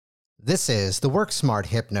This is the Work Smart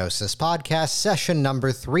Hypnosis Podcast, session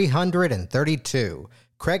number 332.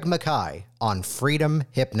 Craig Mackay on Freedom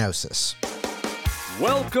Hypnosis.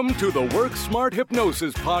 Welcome to the Work Smart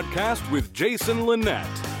Hypnosis Podcast with Jason Linett,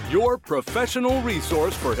 your professional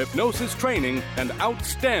resource for hypnosis training and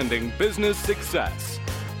outstanding business success.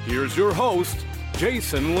 Here's your host,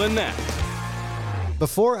 Jason Linett.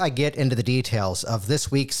 Before I get into the details of this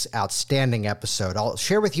week's outstanding episode, I'll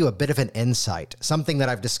share with you a bit of an insight, something that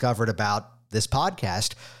I've discovered about this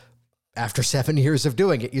podcast. After 7 years of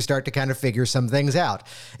doing it, you start to kind of figure some things out.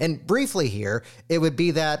 And briefly here, it would be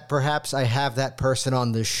that perhaps I have that person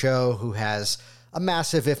on the show who has a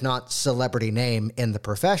massive, if not celebrity name in the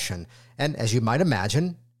profession. And as you might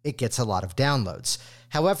imagine, it gets a lot of downloads.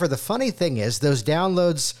 However, the funny thing is those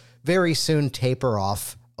downloads very soon taper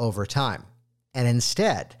off over time. And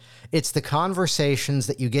instead, it's the conversations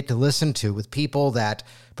that you get to listen to with people that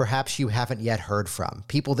perhaps you haven't yet heard from,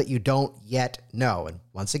 people that you don't yet know. And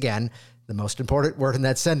once again, the most important word in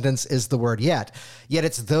that sentence is the word yet. Yet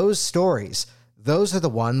it's those stories. Those are the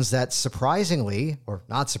ones that surprisingly, or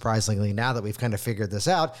not surprisingly, now that we've kind of figured this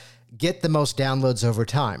out, get the most downloads over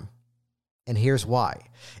time. And here's why.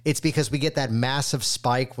 It's because we get that massive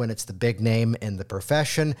spike when it's the big name in the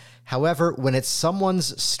profession. However, when it's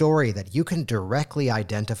someone's story that you can directly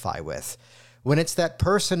identify with, when it's that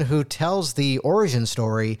person who tells the origin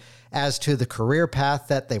story as to the career path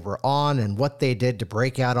that they were on and what they did to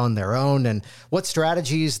break out on their own and what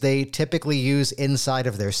strategies they typically use inside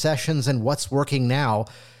of their sessions and what's working now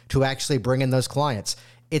to actually bring in those clients.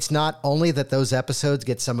 It's not only that those episodes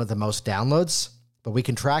get some of the most downloads, but we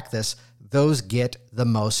can track this. Those get the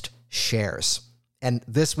most shares. And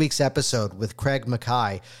this week's episode with Craig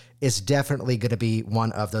Mackay is definitely going to be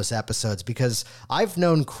one of those episodes because I've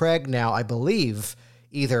known Craig now, I believe,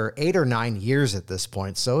 either 8 or 9 years at this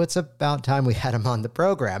point. So it's about time we had him on the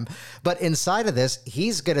program. But inside of this,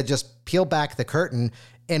 he's going to just peel back the curtain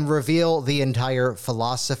and reveal the entire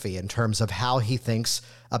philosophy in terms of how he thinks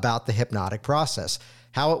about the hypnotic process,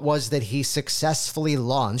 how it was that he successfully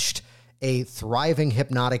launched a thriving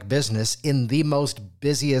hypnotic business in the most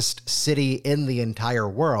busiest city in the entire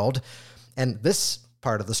world. And this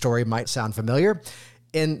part of the story might sound familiar.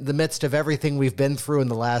 In the midst of everything we've been through in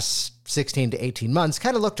the last 16 to 18 months,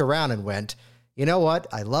 kind of looked around and went, you know what?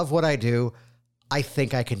 I love what I do. I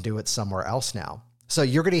think I can do it somewhere else now. So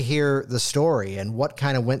you're going to hear the story and what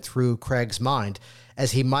kind of went through Craig's mind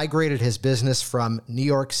as he migrated his business from New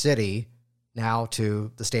York City now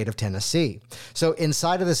to the state of Tennessee. So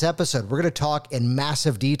inside of this episode, we're going to talk in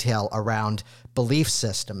massive detail around belief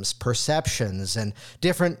systems, perceptions, and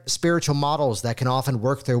different spiritual models that can often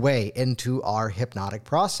work their way into our hypnotic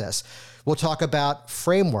process. We'll talk about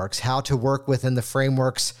frameworks, how to work within the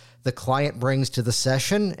frameworks the client brings to the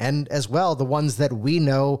session, and as well, the ones that we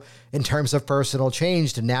know in terms of personal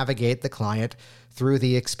change to navigate the client through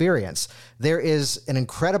the experience. There is an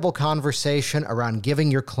incredible conversation around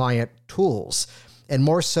giving your client tools, and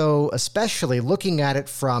more so, especially looking at it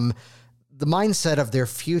from the mindset of their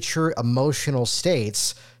future emotional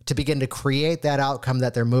states to begin to create that outcome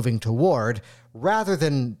that they're moving toward, rather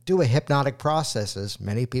than do a hypnotic process, as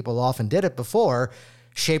many people often did it before,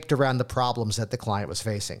 shaped around the problems that the client was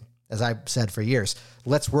facing. As I've said for years,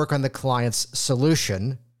 let's work on the client's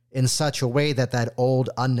solution in such a way that that old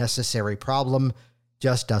unnecessary problem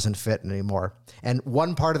just doesn't fit anymore. And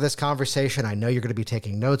one part of this conversation I know you're going to be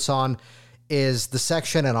taking notes on is the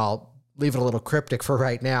section, and I'll leave it a little cryptic for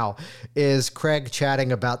right now, is Craig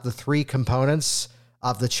chatting about the 3 components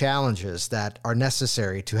of the challenges that are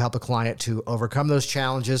necessary to help a client to overcome those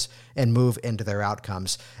challenges and move into their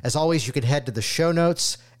outcomes. As always, you can head to the show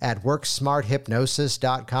notes at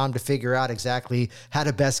worksmarthypnosis.com to figure out exactly how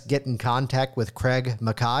to best get in contact with Craig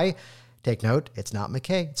Mackay. Take note, it's not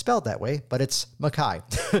McKay, it's spelled that way, but it's Mackay.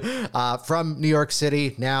 From New York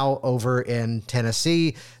City, now over in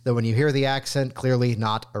Tennessee, though when you hear the accent, clearly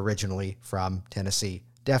not originally from Tennessee.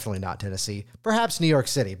 Definitely not Tennessee, perhaps New York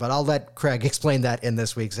City, but I'll let Craig explain that in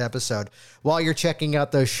this week's episode. While you're checking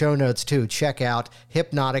out those show notes too, check out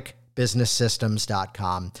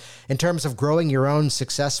hypnoticbusinesssystems.com. In terms of growing your own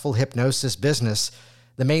successful hypnosis business,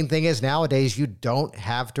 the main thing is nowadays you don't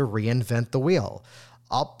have to reinvent the wheel.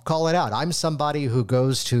 I'll call it out. I'm somebody who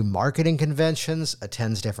goes to marketing conventions,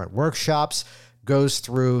 attends different workshops, goes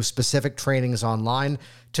through specific trainings online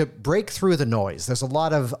to break through the noise. There's a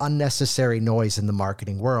lot of unnecessary noise in the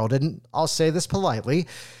marketing world, and I'll say this politely,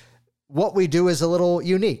 what we do is a little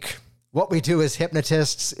unique. What we do as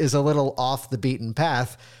hypnotists is a little off the beaten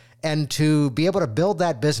path, and to be able to build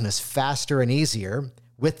that business faster and easier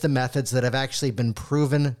with the methods that have actually been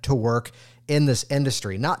proven to work in this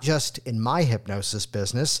industry, not just in my hypnosis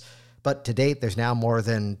business, But to date, there's now more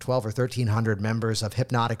than 12 or 1,300 members of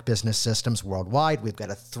Hypnotic Business Systems worldwide. We've got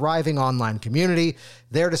a thriving online community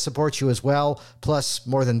there to support you as well, plus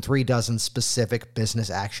more than 36 specific business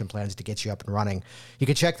action plans to get you up and running. You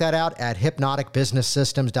can check that out at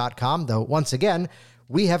hypnoticbusinesssystems.com, though once again,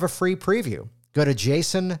 we have a free preview. Go to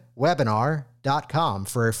jasonwebinar.com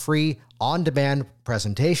for a free on-demand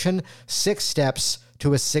presentation, 6 steps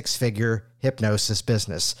to a 6-figure hypnosis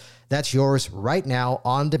business. That's yours right now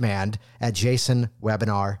on demand at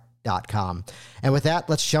jasonwebinar.com. And with that,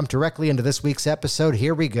 let's jump directly into this week's episode.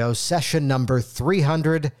 Here we go, session number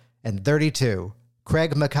 332.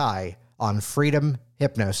 Craig Mackay on freedom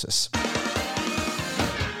hypnosis.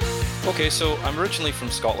 Okay, so I'm originally from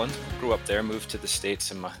Scotland. Grew up there, moved to the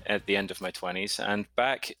States at the end of my 20s. And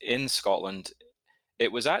back in Scotland,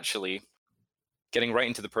 it was actually, getting right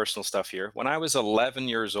into the personal stuff here, when I was 11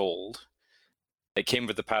 years old, it came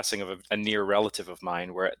with the passing of a near relative of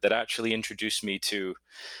mine that actually introduced me to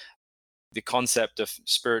the concept of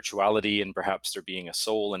spirituality and perhaps there being a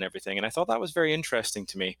soul and everything. And I thought that was very interesting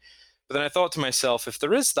to me. But then I thought to myself, if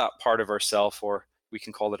there is that part of ourself, or we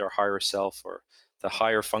can call it our higher self, or the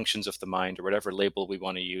higher functions of the mind, or whatever label we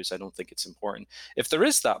want to use, I don't think it's important. If there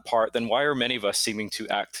is that part, then why are many of us seeming to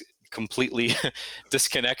act completely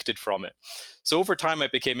disconnected from it? So over time, I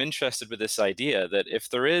became interested with this idea that if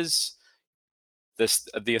there is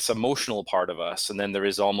this emotional part of us, and then there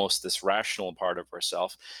is almost this rational part of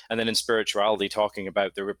ourselves, and then in spirituality, talking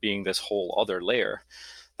about there being this whole other layer,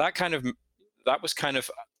 that was kind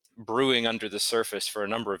of brewing under the surface for a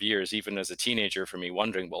number of years, even as a teenager, for me,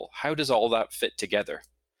 wondering, well, how does all that fit together?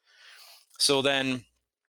 So then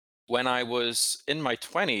when I was in my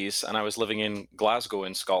 20s and I was living in Glasgow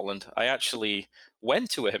in Scotland, I actually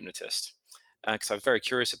went to a hypnotist because I was very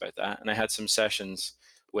curious about that. And I had some sessions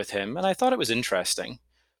with him and I thought it was interesting,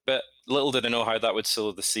 but little did I know how that would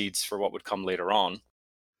sow the seeds for what would come later on.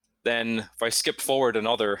 Then if I skip forward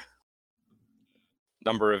another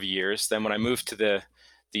number of years, then when I moved to the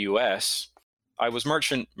US, I was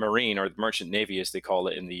merchant marine, or merchant navy as they call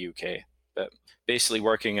it in the UK, but basically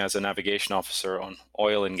working as a navigation officer on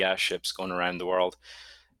oil and gas ships going around the world.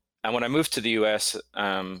 And when I moved to the US,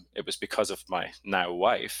 it was because of my now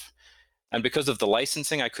wife. And because of the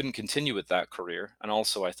licensing, I couldn't continue with that career. And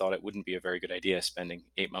also I thought it wouldn't be a very good idea spending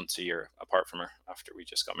 8 months a year apart from her after we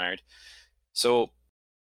just got married. So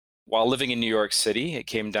while living in New York City, it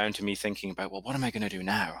came down to me thinking about, well, what am I going to do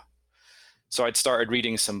now? So I'd started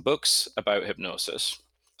reading some books about hypnosis,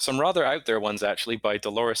 some rather out there ones actually by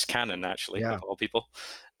Dolores Cannon, actually, of all people.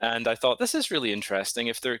 And I thought, this is really interesting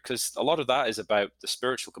because a lot of that is about the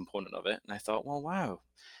spiritual component of it. And I thought, well, wow,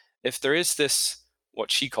 if there is this,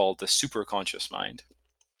 what she called the superconscious mind,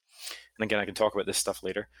 and again, I can talk about this stuff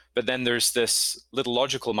later, but then there's this little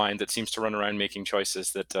logical mind that seems to run around making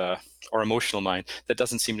choices that, or emotional mind that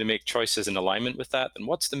doesn't seem to make choices in alignment with that. And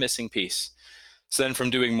what's the missing piece? So then from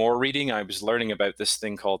doing more reading, I was learning about this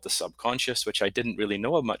thing called the subconscious, which I didn't really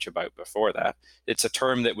know much about before that. It's a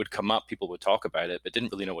term that would come up, people would talk about it, but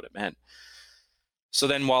didn't really know what it meant. So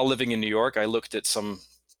then while living in New York, I looked at some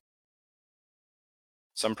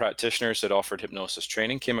practitioners that offered hypnosis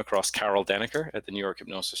training, came across Carol Denneker at the New York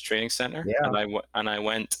Hypnosis Training Center. Yeah. And I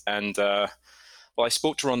went and, I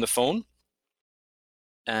spoke to her on the phone,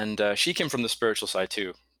 and she came from the spiritual side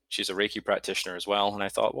too. She's a Reiki practitioner as well. And I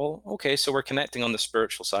thought, well, okay, so we're connecting on the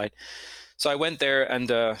spiritual side. So I went there and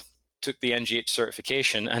took the NGH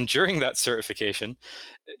certification. And during that certification,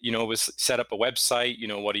 was set up a website,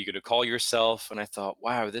 what are you going to call yourself? And I thought,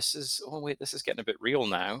 wow, this is getting a bit real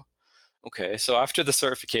now. Okay, so after the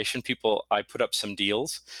certification, I put up some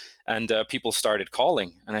deals and people started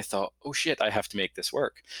calling. And I thought, oh shit, I have to make this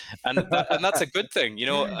work. And that's a good thing.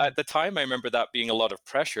 At the time, I remember that being a lot of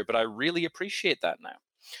pressure, but I really appreciate that now.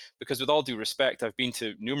 Because with all due respect, I've been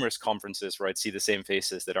to numerous conferences where I'd see the same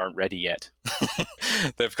faces that aren't ready yet.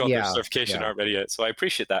 They've got their certification, aren't ready yet. So I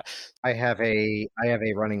appreciate that. I have a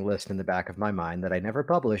running list in the back of my mind that I never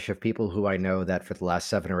publish of people who I know that for the last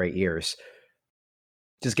 7 or 8 years.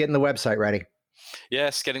 Just getting the website ready.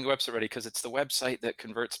 Yes, getting the website ready, because it's the website that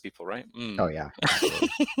converts people, right? Oh, yeah.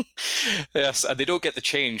 Yes, and they don't get the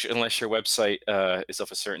change unless your website is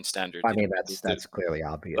of a certain standard. I mean, that's clearly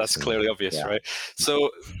obvious. That's clearly obvious, yeah. Right? So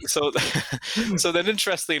then,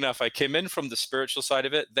 interestingly enough, I came in from the spiritual side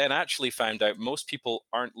of it, then actually found out most people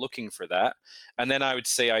aren't looking for that. And then I would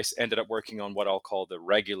say I ended up working on what I'll call the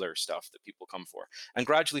regular stuff that people come for, and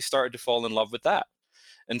gradually started to fall in love with that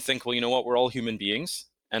and think, well, you know what, we're all human beings.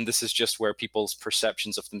 And this is just where people's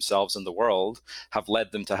perceptions of themselves and the world have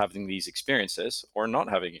led them to having these experiences or not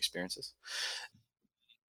having experiences.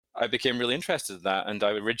 I became really interested in that. And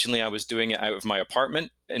originally I was doing it out of my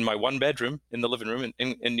apartment in my one bedroom in the living room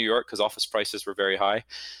in New York, because office prices were very high.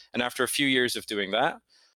 And after a few years of doing that,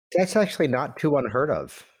 That's actually not too unheard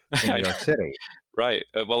of in New York City. right.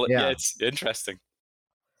 Well, yeah, Yeah. it's interesting.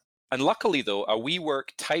 And luckily, though, a WeWork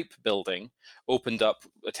type building opened up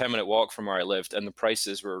a 10-minute walk from where I lived, and the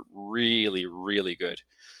prices were really, really good.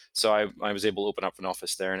 So I was able to open up an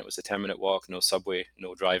office there, and it was a 10-minute walk, no subway,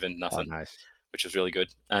 no drive-in, Oh, nothing, nice. which was really good.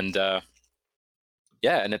 And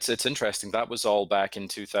yeah, and it's interesting. That was all back in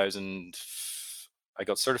 2000. I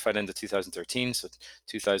got certified into 2013, so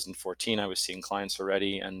 2014 I was seeing clients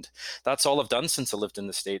already, and that's all I've done since I lived in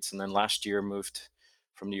the States. And then last year moved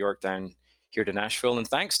from New York down here to Nashville. And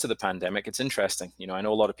thanks to the pandemic, it's interesting. You know, I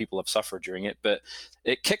know a lot of people have suffered during it, but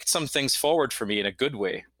it kicked some things forward for me in a good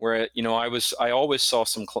way. Where I always saw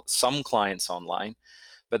some clients online,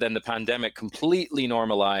 but then the pandemic completely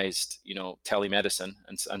normalized, telemedicine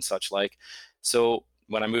and such like. So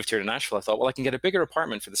when I moved here to Nashville, I thought, well, I can get a bigger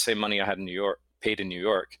apartment for the same money I had in New York, paid in New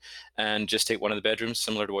York, and just take one of the bedrooms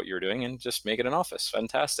similar to what you're doing and just make it an office.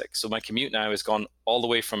 Fantastic. So my commute now has gone all the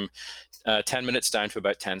way from 10 minutes down to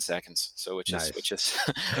about 10 seconds. So which is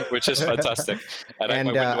which is fantastic. And I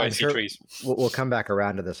wouldn't want to see trees. We'll come back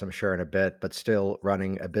around to this, I'm sure, in a bit, but still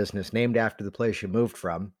running a business named after the place you moved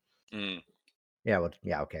from. Mm. Yeah, well,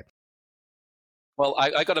 yeah, okay. Well,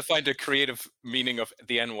 I got to find a creative meaning of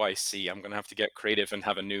the NYC. I'm going to have to get creative and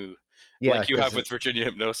have a new, like you have with Virginia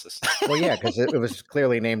Hypnosis. Well, yeah, because it was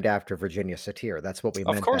clearly named after Virginia Satir. That's what we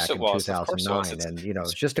meant back in 2009. And,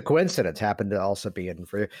 it's just a coincidence. Happened to also be in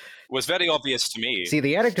for. Was very obvious to me. See,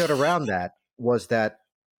 the anecdote around that was that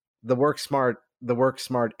the Work Smart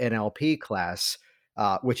NLP class,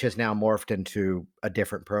 which has now morphed into a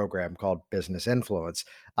different program called Business Influence.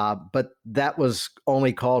 But that was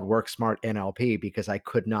only called Work Smart NLP because I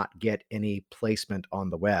could not get any placement on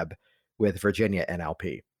the web with Virginia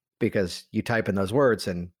NLP, because you type in those words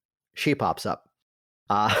and she pops up.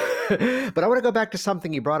 But I want to go back to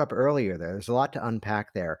something you brought up earlier there. There's a lot to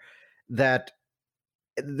unpack there. That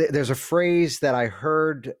there's a phrase that I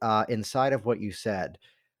heard inside of what you said,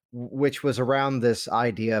 which was around this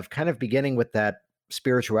idea of kind of beginning with that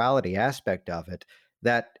spirituality aspect of it,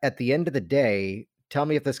 that at the end of the day, tell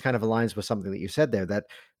me if this kind of aligns with something that you said there, that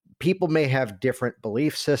people may have different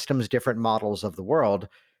belief systems, different models of the world,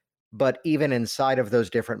 but even inside of those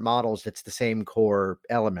different models, it's the same core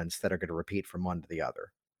elements that are going to repeat from one to the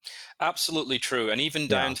other. Absolutely true. And even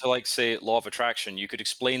down to, like, say, law of attraction, you could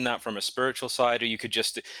explain that from a spiritual side, or you could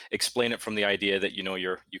just explain it from the idea that,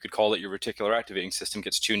 you could call it your reticular activating system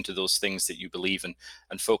gets tuned to those things that you believe in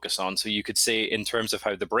and focus on. So you could say, in terms of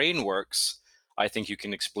how the brain works, I think you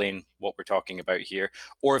can explain what we're talking about here.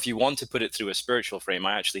 Or if you want to put it through a spiritual frame,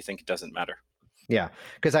 I actually think it doesn't matter. Yeah,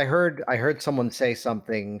 because I heard someone say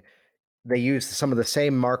something. They used some of the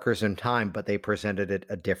same markers in time, but they presented it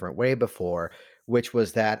a different way before, which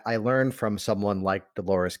was that I learned from someone like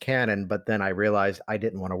Dolores Cannon, but then I realized I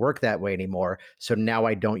didn't want to work that way anymore. So now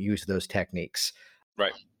I don't use those techniques.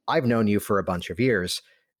 Right. I've known you for a bunch of years,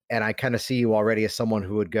 and I kind of see you already as someone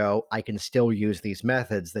who would go, I can still use these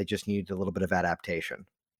methods. They just need a little bit of adaptation.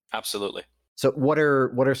 Absolutely. So what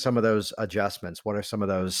are some of those adjustments? What are some of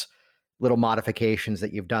those little modifications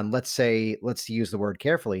that you've done? Let's use the word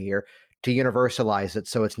carefully here, to universalize it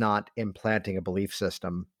so it's not implanting a belief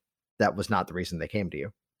system that was not the reason they came to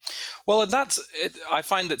you. Well, and that's it. I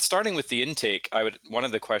find that starting with the intake, one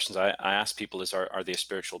of the questions I ask people is, are they a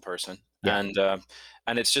spiritual person? Yeah.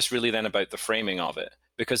 And it's just really then about the framing of it,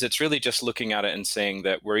 because it's really just looking at it and saying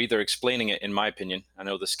that we're either explaining it, in my opinion, I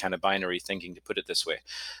know this kind of binary thinking to put it this way,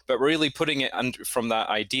 but we're really putting it from that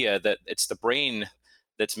idea that it's the brain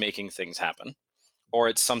that's making things happen, or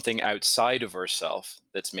it's something outside of ourselves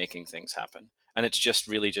that's making things happen. And it's just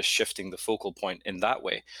really just shifting the focal point in that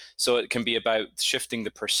way. So it can be about shifting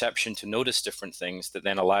the perception to notice different things that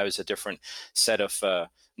then allows a different set of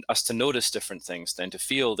us to notice different things, then to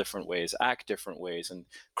feel different ways, act different ways, and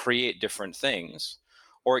create different things.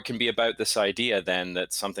 Or it can be about this idea then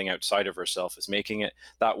that something outside of ourselves is making it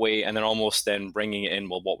that way, and then almost then bringing it in,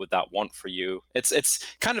 well, what would that want for you? It's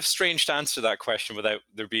kind of strange to answer that question without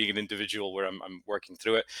there being an individual where I'm working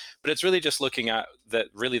through it. But it's really just looking at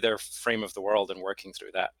their frame of the world and working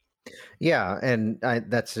through that. Yeah, and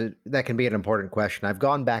that can be an important question. I've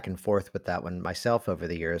gone back and forth with that one myself over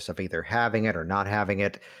the years of either having it or not having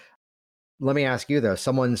it. Let me ask you, though,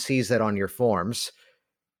 someone sees that on your forms,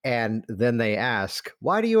 and then they ask,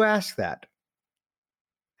 why do you ask that?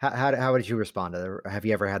 How did you respond to that? Have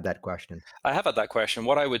you ever had that question? I have had that question.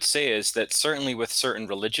 What I would say is that certainly with certain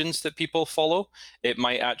religions that people follow, it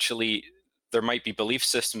might actually there might be belief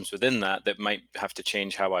systems within that might have to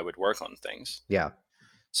change how I would work on things. Yeah.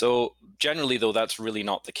 So generally, though, that's really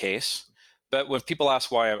not the case. But when people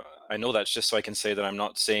ask why I know that's just so I can say that I'm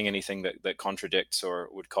not saying anything that contradicts or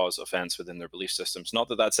would cause offense within their belief systems. Not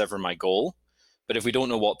that that's ever my goal, but if we don't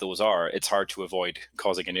know what those are, it's hard to avoid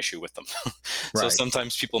causing an issue with them. So Right.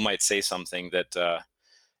 sometimes people might say something that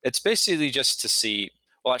it's basically just to see,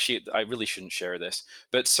 well, actually, I really shouldn't share this,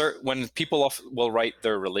 but when people will write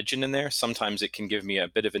their religion in there, sometimes it can give me a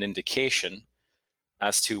bit of an indication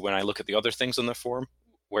as to, when I look at the other things on the form,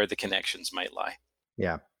 where the connections might lie.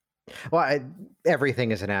 Yeah. Well,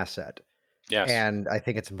 everything is an asset. Yes. And I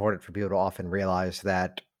think it's important for people to often realize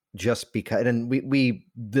that just because, and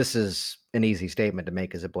this is an easy statement to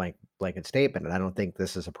make as a blanket statement, and I don't think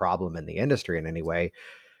this is a problem in the industry in any way,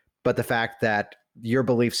 but the fact that your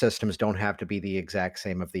belief systems don't have to be the exact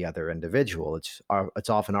same of the other individual. It's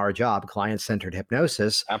often our job, client-centered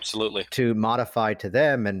hypnosis, Absolutely. to modify to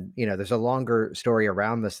them. And, there's a longer story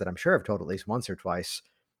around this that I'm sure I've told at least once or twice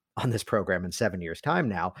on this program in 7 years' time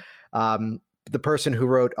now. The person who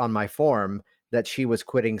wrote on my form that she was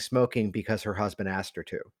quitting smoking because her husband asked her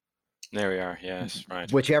to. There we are. Yes,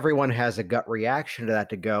 right. Which everyone has a gut reaction to that,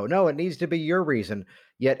 to go, no, it needs to be your reason.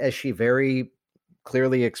 Yet, as she very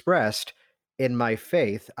clearly expressed, in my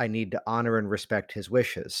faith, I need to honor and respect his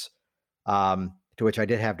wishes. To which I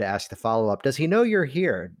did have to ask the follow-up, does he know you're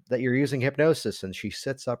here, that you're using hypnosis? And she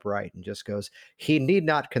sits upright and just goes, he need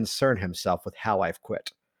not concern himself with how I've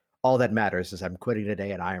quit. All that matters is I'm quitting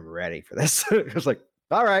today and I am ready for this. It was like,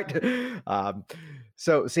 all right.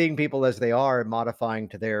 So seeing people as they are and modifying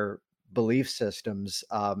to their belief systems,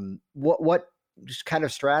 what kind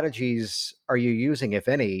of strategies are you using, if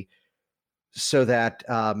any, so that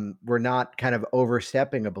we're not kind of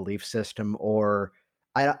overstepping a belief system? Or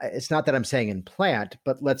it's not that I'm saying implant,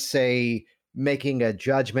 but let's say making a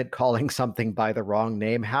judgment, calling something by the wrong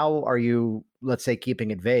name. How are you, let's say,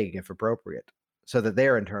 keeping it vague if appropriate, so that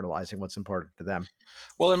they're internalizing what's important to them?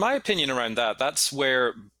 Well, in my opinion around that's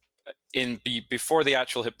where before the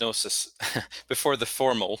actual hypnosis, before the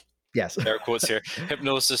formal, yes, air quotes here,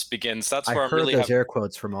 hypnosis begins. That's where I I'm heard really those air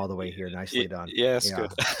quotes from all the way here. Nicely done. Yes, Yeah.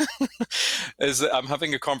 good. Is that I'm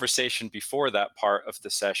having a conversation before that part of the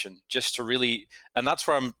session, just to really, and that's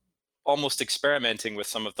where I'm almost experimenting with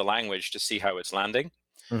some of the language to see how it's landing.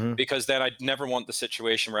 Mhm. Because then I'd never want the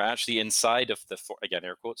situation where actually inside of the, again,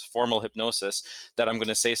 air quotes, formal hypnosis, that I'm going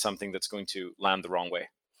to say something that's going to land the wrong way.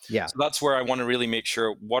 Yeah. So that's where I want to really make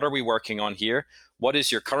sure, what are we working on here? What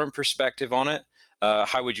is your current perspective on it?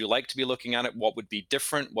 How would you like to be looking at it? What would be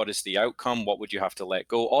different? What is the outcome? What would you have to let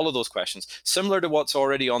go? All of those questions, similar to what's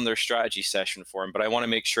already on their strategy session form, but I want to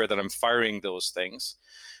make sure that I'm firing those things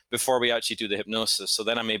before we actually do the hypnosis. So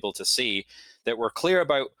then I'm able to see that we're clear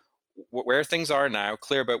about where things are now,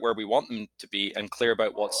 clear about where we want them to be, and clear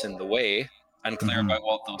about what's in the way, and clear Mhm. about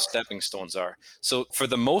what those stepping stones are. So for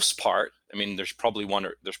the most part, I mean, there's probably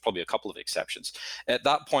a couple of exceptions. At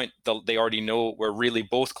that point, they already know we're really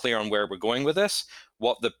both clear on where we're going with this,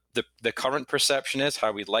 what the current perception is,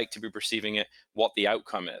 how we'd like to be perceiving it, what the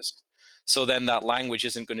outcome is. So then that language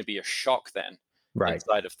isn't going to be a shock then Right.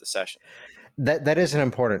 inside of the session. That is an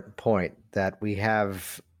important point, that we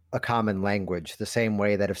have a common language, the same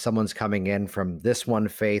way that if someone's coming in from this one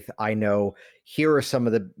faith, I know here are some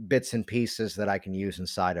of the bits and pieces that I can use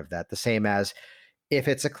inside of that. The same as if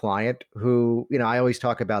it's a client who, I always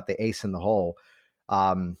talk about the ace in the hole.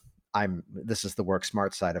 This is the work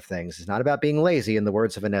smart side of things. It's not about being lazy, in the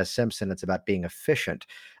words of Inez Simpson. It's about being efficient.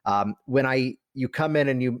 When you come in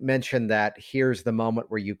and you mention that here's the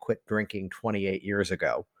moment where you quit drinking 28 years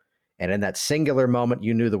ago, and in that singular moment,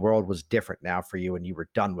 you knew the world was different now for you and you were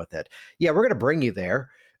done with it. Yeah, we're going to bring you there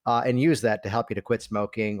and use that to help you to quit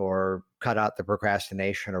smoking or cut out the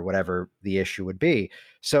procrastination or whatever the issue would be.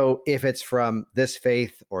 So if it's from this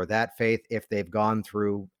faith or that faith, if they've gone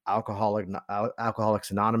through Alcoholics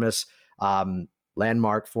Anonymous,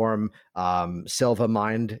 Landmark Forum, Silva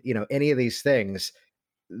Mind, any of these things,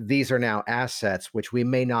 these are now assets which we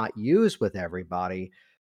may not use with everybody.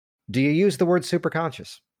 Do you use the word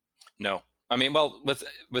superconscious? No. I mean, well, with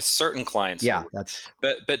certain clients, yeah,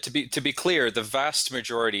 but to be clear, the vast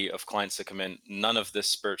majority of clients that come in, none of this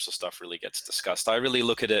spiritual stuff really gets discussed. I really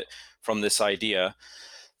look at it from this idea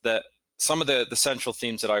that some of the central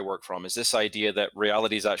themes that I work from is this idea that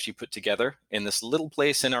reality is actually put together in this little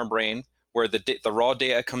place in our brain where the raw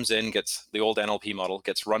data comes in, gets the old NLP model,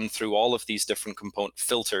 gets run through all of these different component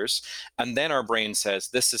filters, and then our brain says,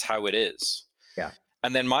 this is how it is. Yeah.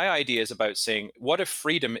 And then my idea is about saying, what if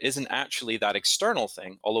freedom isn't actually that external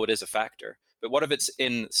thing, although it is a factor, but what if it's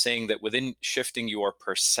in saying that within shifting your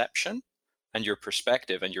perception and your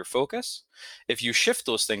perspective and your focus, if you shift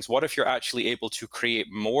those things, what if you're actually able to create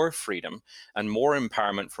more freedom and more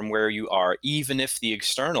empowerment from where you are, even if the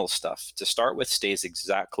external stuff to start with stays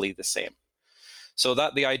exactly the same? So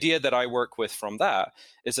that the idea that I work with from that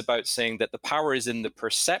is about saying that the power is in the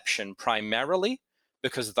perception primarily,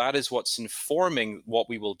 because that is what's informing what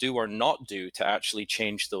we will do or not do to actually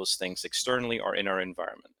change those things externally or in our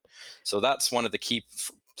environment. So that's one of the key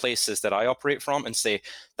places that I operate from, and say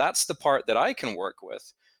that's the part that I can work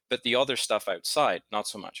with, but the other stuff outside, not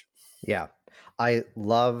so much. Yeah. I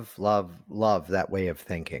love, love, love that way of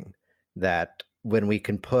thinking, that when we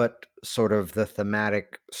can put sort of the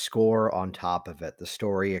thematic score on top of it, the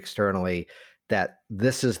story externally, that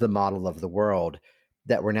this is the model of the world,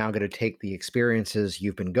 that we're now going to take the experiences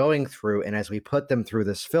you've been going through, and as we put them through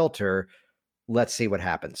this filter, let's see what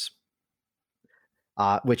happens.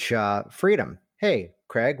 Freedom. Hey,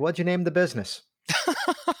 Craig, what'd you name the business?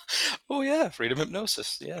 Oh yeah, Freedom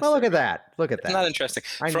Hypnosis. Yes. Well, look at that. Look at Isn't that. that interesting?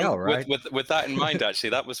 I know, right? With that in mind, actually,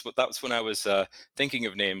 that's when I was thinking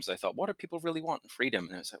of names. I thought, what do people really want? Freedom.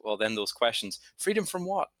 And I was like, well, then those questions, freedom from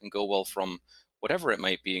what? And go, well, from whatever it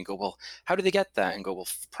might be. And go, well, how do they get that? And go, well,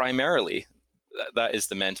 primarily, that is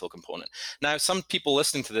the mental component. Now, some people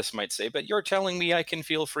listening to this might say, but you're telling me I can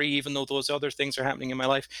feel free even though those other things are happening in my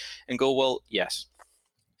life? And go, well, yes.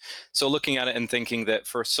 So looking at it and thinking that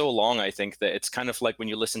for so long, I think that it's kind of like when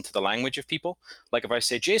you listen to the language of people. Like if I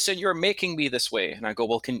say, Jason, you're making me this way. And I go,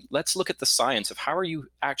 well, let's look at the science of how are you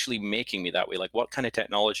actually making me that way? Like what kind of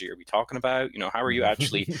technology are we talking about? How are you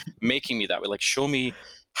actually making me that way? Like show me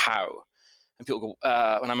how. And people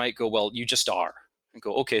go, and I might go, well, you just are. And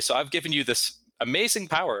go, okay, so I've given you this amazing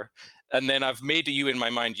power. And then I've made you in my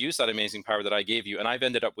mind use that amazing power that I gave you. And I've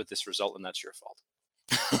ended up with this result, and that's your fault.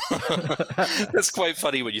 That's quite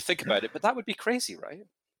funny when you think about it, but that would be crazy, right?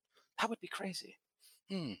 That would be crazy.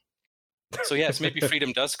 So yes, maybe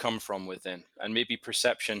freedom does come from within, and maybe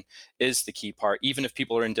perception is the key part. Even if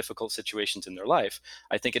people are in difficult situations in their life,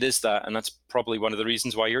 I think it is that, and that's probably one of the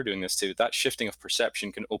reasons why you're doing this too. That shifting of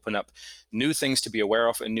perception can open up new things to be aware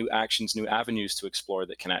of and new actions, new avenues to explore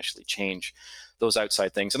that can actually change those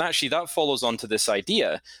outside things. And actually that follows on to this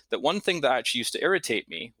idea that one thing that actually used to irritate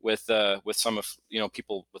me with some of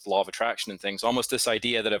people with law of attraction and things, almost this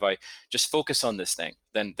idea that if I just focus on this thing,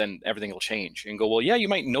 then everything will change. And go, well, yeah, you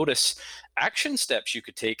might notice action steps you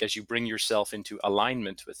could take as you bring yourself into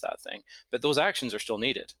alignment with that thing, but those actions are still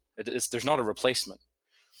needed. There's not a replacement.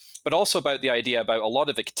 But also about the idea about a lot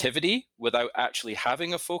of activity without actually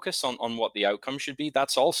having a focus on what the outcome should be,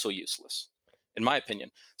 that's also useless, in my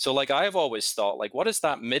opinion. So like I've always thought, like, what is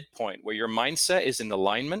that midpoint where your mindset is in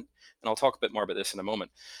alignment? And I'll talk a bit more about this in a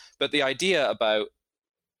moment. But the idea about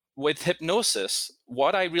with hypnosis,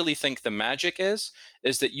 what I really think the magic is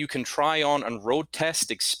that you can try on and road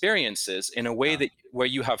test experiences in a way that where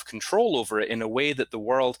you have control over it in a way that the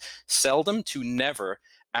world seldom to never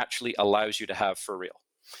actually allows you to have for real.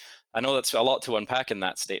 I know that's a lot to unpack in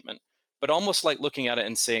that statement, but almost like looking at it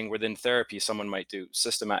and saying within therapy, someone might do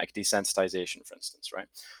systematic desensitization, for instance, right?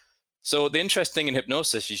 So the interesting thing in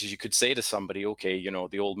hypnosis is you could say to somebody, okay,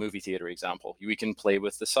 the old movie theater example, we can play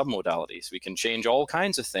with the submodalities, we can change all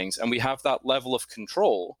kinds of things, and we have that level of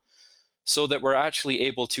control so that we're actually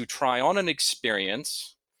able to try on an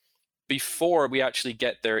experience before we actually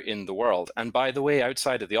get there in the world. And by the way,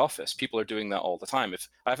 outside of the office, people are doing that all the time. If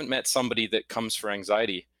I haven't met somebody that comes for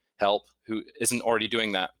anxiety help who isn't already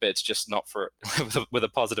doing that, but it's just not for with a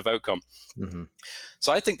positive outcome. Mm-hmm.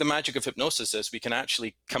 So I think the magic of hypnosis is we can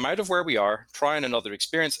actually come out of where we are, try on another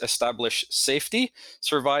experience, establish safety,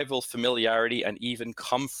 survival, familiarity, and even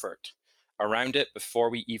comfort around it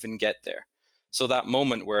before we even get there. So that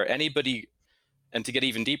moment where anybody, and to get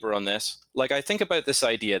even deeper on this, like I think about this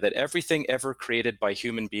idea that everything ever created by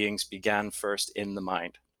human beings began first in the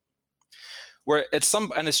mind. Where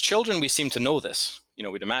and as children, we seem to know this.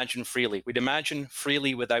 We'd imagine freely. We'd imagine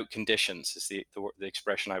freely without conditions is the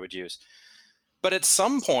expression I would use. But at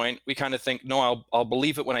some point, we kind of think, no, I'll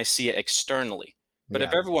believe it when I see it externally. But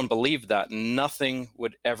if everyone believed that, nothing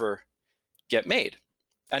would ever get made.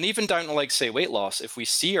 And even down to like, say, weight loss, if we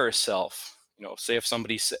see ourselves, say if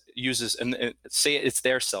somebody uses, and say it's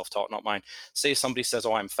their self-talk, not mine. Say somebody says,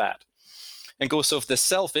 oh, I'm fat. And go, so if the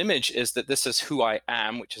self-image is that this is who I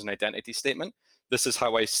am, which is an identity statement, this is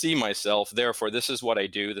how I see myself, therefore this is what I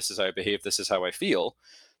do, this is how I behave, this is how I feel,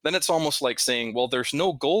 then it's almost like saying, well, there's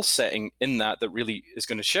no goal setting in that really is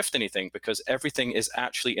going to shift anything, because everything is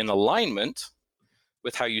actually in alignment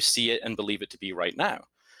with how you see it and believe it to be right now.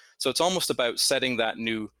 So it's almost about setting that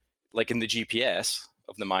new, like in the GPS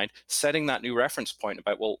of the mind, setting that new reference point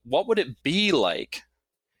about, well, what would it be like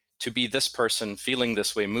to be this person, feeling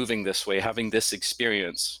this way, moving this way, having this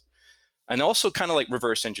experience. And also kind of like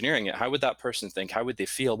reverse engineering it. How would that person think? How would they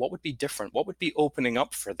feel? What would be different? What would be opening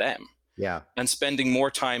up for them? Yeah. And spending more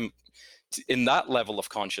time in that level of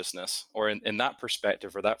consciousness, or in that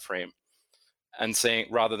perspective or that frame, and saying,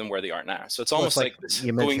 rather than where they are now. So it's almost like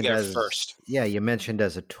you going mentioned there first. Yeah, you mentioned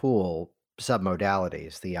as a tool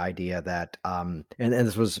submodalities, the idea that and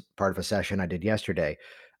this was part of a session I did yesterday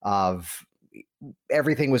of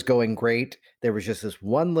everything was going great. There was just this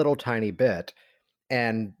one little tiny bit.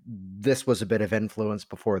 And this was a bit of influence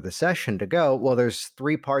before the session to go, well, there's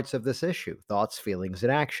three parts of this issue: thoughts, feelings, and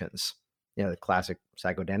actions. The classic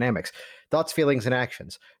psychodynamics: thoughts, feelings, and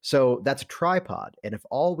actions. So that's a tripod. And if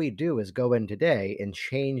all we do is go in today and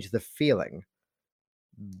change the feeling,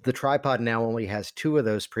 the tripod now only has two of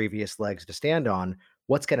those previous legs to stand on.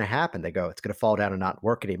 What's going to happen? They go, it's going to fall down and not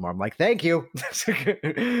work anymore. I'm like, thank you.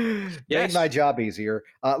 Made my job easier.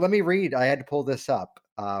 Let me read. I had to pull this up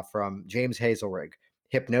from James Hazelrig.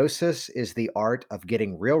 Hypnosis is the art of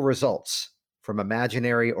getting real results from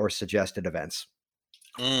imaginary or suggested events.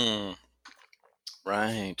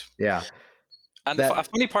 Right. Yeah. And the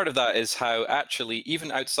funny part of that is how actually,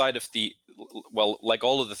 even outside of like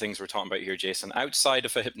all of the things we're talking about here, Jason, outside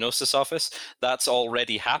of a hypnosis office, that's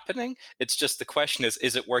already happening. It's just the question is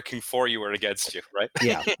it working for you or against you, right?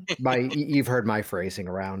 Yeah. You've heard my phrasing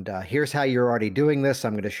around, here's how you're already doing this.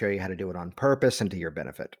 I'm going to show you how to do it on purpose and to your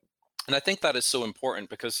benefit. And I think that is so important,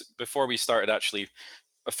 because before we started actually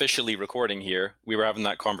officially recording here, we were having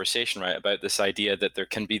that conversation, right, about this idea that there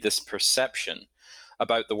can be this perception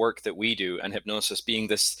about the work that we do and hypnosis being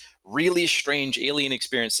this really strange alien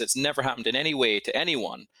experience that's never happened in any way to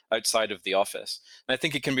anyone outside of the office. And I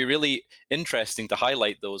think it can be really interesting to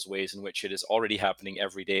highlight those ways in which it is already happening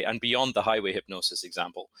every day, and beyond the highway hypnosis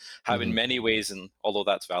example, how in many ways, and although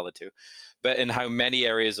that's valid too, but in how many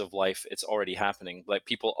areas of life it's already happening. Like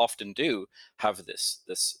people often do have this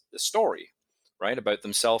story, right, about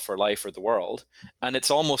themselves or life or the world. And it's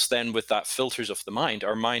almost then with that filters of the mind.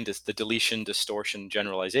 Our mind is the deletion, distortion,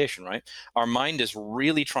 generalization, right? Our mind is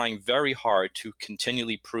really trying very hard to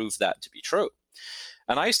continually prove that to be true.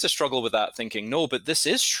 And I used to struggle with that, thinking, no, but this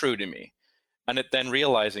is true to me. And it then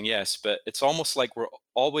realizing, yes, but it's almost like we're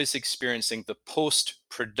always experiencing the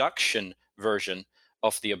post-production version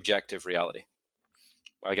of the objective reality.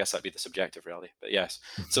 I guess that'd be the subjective reality, but yes.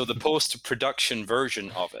 So the post-production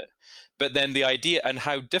version of it. But then the idea, and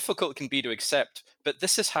how difficult it can be to accept, but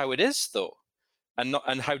this is how it is though.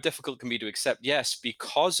 And how difficult it can be to accept, yes,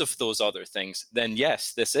 because of those other things, then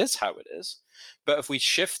yes, this is how it is. But if we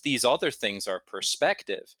shift these other things, our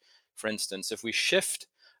perspective, for instance, if we shift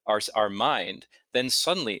our mind, then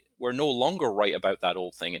suddenly we're no longer right about that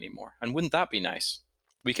old thing anymore. And wouldn't that be nice?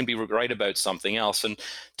 We can be right about something else. And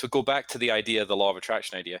to go back to the idea, the law of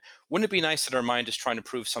attraction idea, wouldn't it be nice that our mind is trying to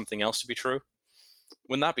prove something else to be true?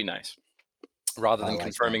 Wouldn't that be nice? Rather than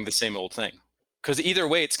confirming the same old thing. Because either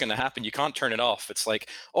way, it's going to happen. You can't turn it off. It's like,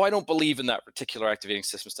 oh, I don't believe in that particular activating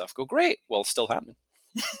system stuff. Go, great. Well, it's still happening.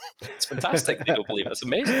 It's fantastic that you don't believe it. It's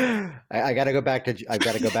amazing. I've got to go back to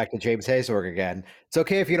James Hazelrig again. It's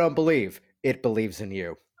okay if you don't believe. It believes in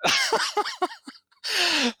you.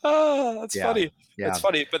 That's funny. Yeah. It's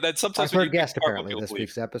funny, but then sometimes I've heard guest apparently this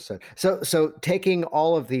week's episode. So taking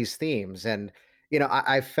all of these themes, and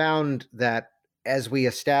I found that as we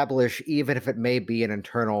establish, even if it may be an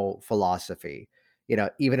internal philosophy,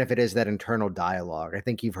 even if it is that internal dialogue, I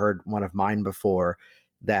think you've heard one of mine before,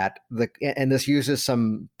 that and this uses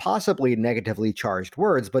some possibly negatively charged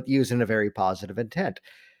words, but used in a very positive intent.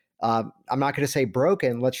 I'm not going to say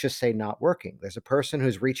broken. Let's just say not working. There's a person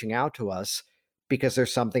who's reaching out to us because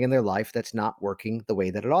there's something in their life that's not working the way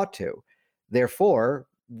that it ought to. Therefore,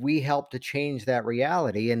 we help to change that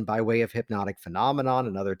reality. And by way of hypnotic phenomenon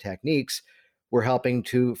and other techniques, we're helping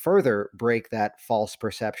to further break that false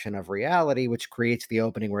perception of reality, which creates the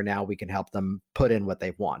opening where now we can help them put in what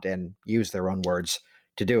they want and use their own words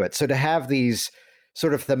to do it. So to have these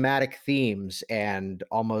sort of thematic themes and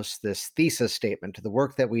almost this thesis statement to the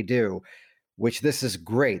work that we do, which this is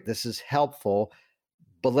great, this is helpful,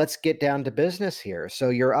 but let's get down to business here. So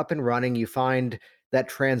you're up and running. You find that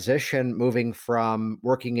transition moving from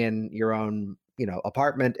working in your own,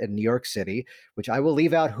 apartment in New York City, which I will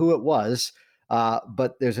leave out who it was.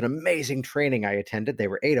 But there's an amazing training I attended. There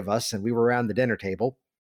were 8 of us, and we were around the dinner table.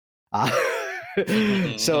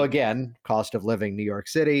 So again, cost of living: New York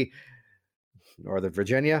City, Northern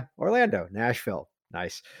Virginia, Orlando, Nashville.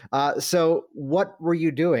 Nice. So what were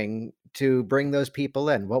you doing to bring those people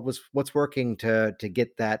in? What's working to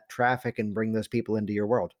get that traffic and bring those people into your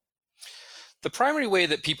world? The primary way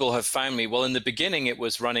that people have found me, well, in the beginning, it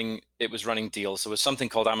was running deals. There was something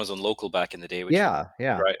called Amazon Local back in the day, which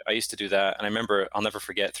right. I used to do that, and I remember, I'll never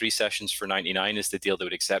forget, 3 sessions for $99 is the deal they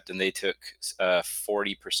would accept, and they took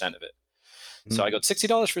 40% of it. So I got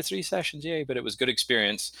 $60 for 3 sessions, yay! But it was good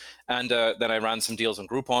experience. And then I ran some deals on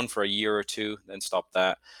Groupon for a year or two, then stopped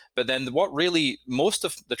that. But then what really, most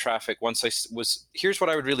of the traffic, here's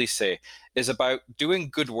what I would really say, is about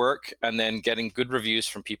doing good work and then getting good reviews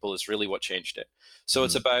from people is really what changed it. So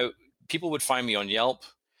it's about, people would find me on Yelp.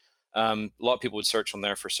 A lot of people would search on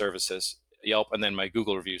there for services. Yelp, and then my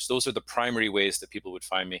Google reviews. Those are the primary ways that people would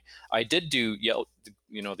find me. I did do Yelp,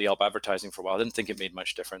 the Yelp advertising for a while. I didn't think it made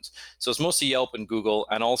much difference. So it's mostly Yelp and Google.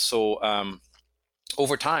 And also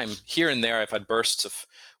over time, here and there, I've had bursts of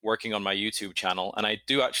working on my YouTube channel. And I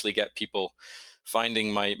do actually get people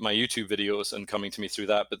finding my YouTube videos and coming to me through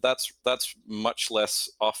that. But that's much less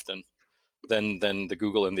often than the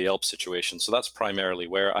Google and the Yelp situation. So that's primarily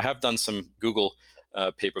where I have done some Google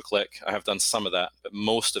pay-per-click. I have done some of that, but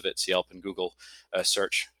most of it's Yelp and Google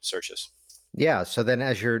searches. Yeah. So then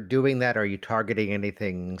as you're doing that, are you targeting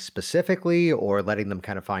anything specifically or letting them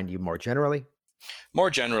kind of find you more generally? More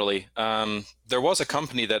generally, there was a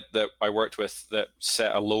company that I worked with that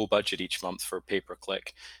set a low budget each month for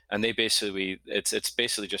pay-per-click, and they basically, it's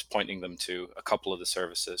basically just pointing them to a couple of the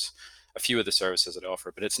services, a few of the services that I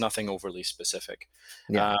offer, but it's nothing overly specific.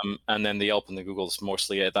 Yeah. And then the Yelp and the Google's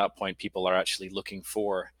mostly at that point, people are actually looking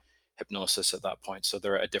for hypnosis at that point. So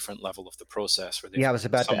they're at a different level of the process. Where I was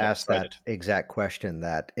about to ask that exact question,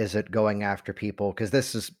 that is it going after people? Because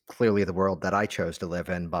this is clearly the world that I chose to live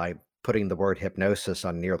in by putting the word hypnosis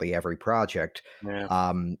on nearly every project.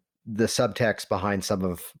 Yeah. The subtext behind some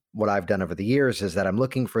of what I've done over the years is that I'm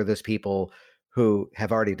looking for those people who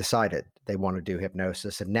have already decided they want to do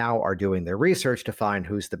hypnosis and now are doing their research to find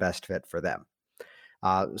who's the best fit for them.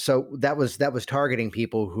 So that was targeting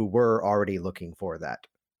people who were already looking for that.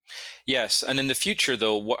 Yes. And in the future,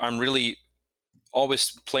 though, what I'm really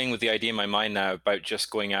always playing with the idea in my mind now about just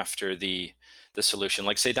going after the solution.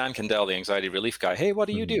 Like, say, Dan Kendall, the anxiety relief guy, hey, what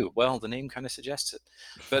do you do? Well, the name kind of suggests it.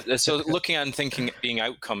 But so looking at and thinking, being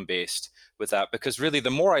outcome based with that, because really the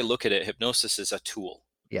more I look at it, hypnosis is a tool.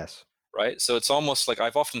 Yes. Right. So it's almost like,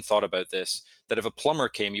 I've often thought about this, that if a plumber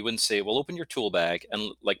came, you wouldn't say, well, open your tool bag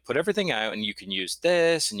and like put everything out and you can use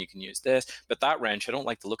this and you can use this. But that wrench, I don't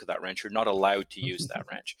like the look of that wrench. You're not allowed to use that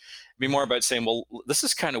wrench. It'd be more about saying, well, this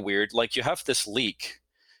is kind of weird. Like, you have this leak.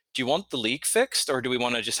 Do you want the leak fixed, or do we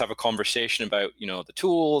want to just have a conversation about, the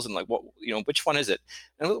tools and like what, which one is it?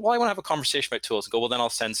 And well, I want to have a conversation about tools and go, well, then I'll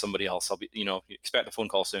send somebody else. I'll be, expect a phone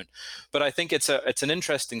call soon. But I think it's an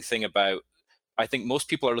interesting thing about, I think most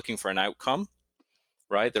people are looking for an outcome,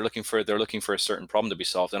 right? They're looking for a certain problem to be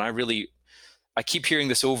solved. And I keep hearing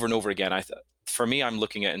this over and over again. For me, I'm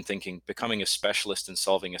looking at and thinking, becoming a specialist in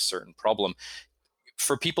solving a certain problem.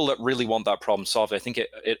 For people that really want that problem solved, I think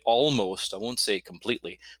it almost, I won't say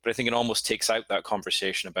completely, but I think it almost takes out that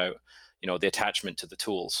conversation about, the attachment to the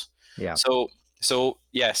tools. Yeah. So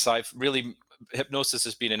yes, hypnosis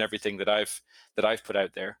has been in everything that I've put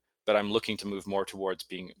out there, but I'm looking to move more towards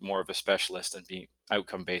being more of a specialist and being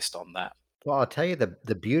outcome based on that. Well, I'll tell you,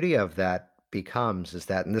 the beauty of that is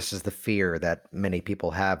that, and this is the fear that many people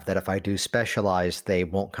have, that if I do specialize, they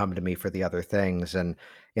won't come to me for the other things. And,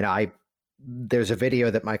 there's a video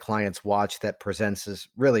that my clients watch that presents as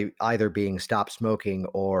really either being stop smoking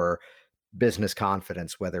or business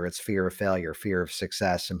confidence, whether it's fear of failure, fear of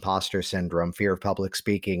success, imposter syndrome, fear of public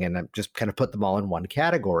speaking, and I just kind of put them all in one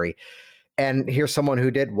category. And here's someone who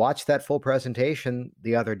did watch that full presentation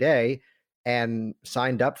the other day and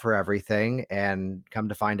signed up for everything, and come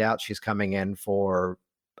to find out she's coming in for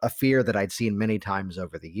a fear that I'd seen many times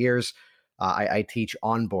over the years. I teach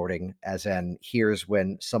onboarding, as in, here's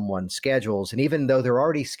when someone schedules, and even though they're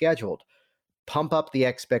already scheduled, pump up the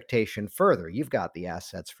expectation further. You've got the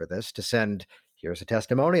assets for this to send. Here's a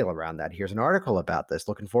testimonial around that. Here's an article about this.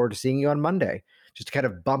 Looking forward to seeing you on Monday. Just to kind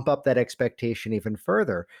of bump up that expectation even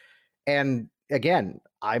further. And again,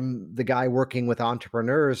 I'm the guy working with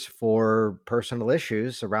entrepreneurs for personal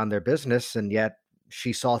issues around their business, and yet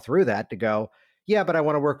she saw through that to go, yeah, but I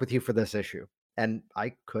want to work with you for this issue. And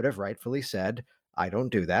I could have rightfully said, I don't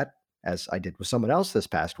do that, as I did with someone else this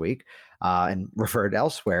past week, and referred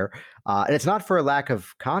elsewhere. And it's not for a lack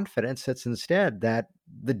of confidence. It's instead that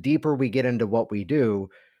the deeper we get into what we do,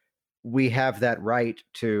 we have that right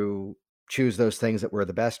to choose those things that we're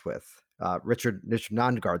the best with. Richard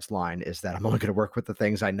Nondegaard's line is that I'm only going to work with the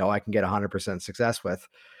things I know I can get 100% success with.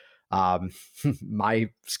 My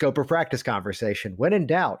scope of practice conversation, when in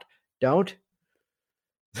doubt, don't.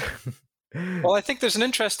 Well, I think there's an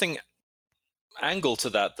interesting angle to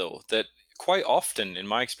that, though, that quite often, in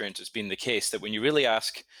my experience, it's been the case that when you really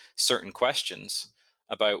ask certain questions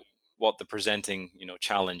about what the presenting,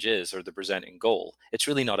 challenge is or the presenting goal, it's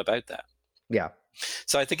really not about that. Yeah.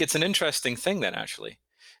 So I think it's an interesting thing then, actually.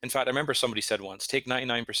 In fact, I remember somebody said once, take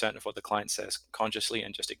 99% of what the client says consciously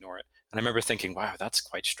and just ignore it. And I remember thinking, wow, that's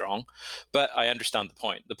quite strong. But I understand the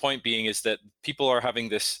point. The point being is that people are having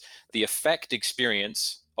the effect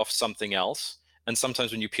experience of something else. And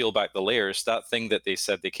sometimes when you peel back the layers, that thing that they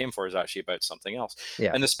said they came for is actually about something else. Yeah.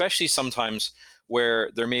 And especially sometimes where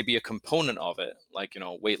there may be a component of it, like,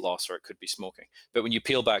 weight loss, or it could be smoking. But when you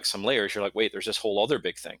peel back some layers, you're like, wait, there's this whole other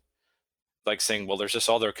big thing. Like saying, well, there's this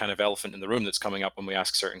other kind of elephant in the room that's coming up when we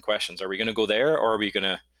ask certain questions. Are we going to go there, or are we going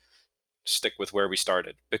to stick with where we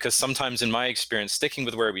started? Because sometimes in my experience, sticking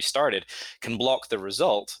with where we started can block the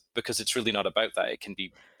result because it's really not about that. It can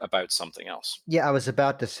be about something else. Yeah, I was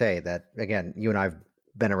about to say that, again, you and I've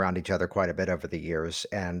been around each other quite a bit over the years,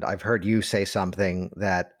 and I've heard you say something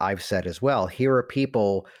that I've said as well. Here are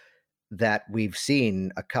people that we've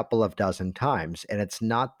seen a couple of dozen times, and it's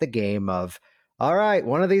not the game of, all right,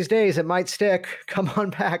 one of these days it might stick, come on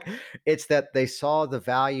back. It's that they saw the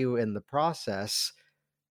value in the process,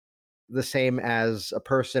 the same as a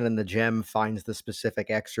person in the gym finds the specific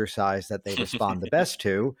exercise that they respond the best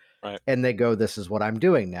to, Right. and they go, this is what I'm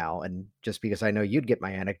doing now. And just because I know you'd get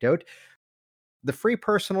my anecdote, the free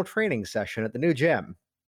personal training session at the new gym,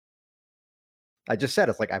 I just said,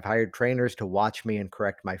 it's like, I've hired trainers to watch me and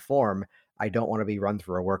correct my form. I don't want to be run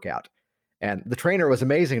through a workout. And the trainer was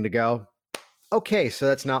amazing to go, okay, so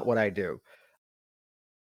that's not what I do.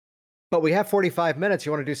 But we have 45 minutes.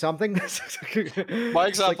 You want to do something? My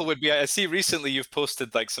example would be, I see recently you've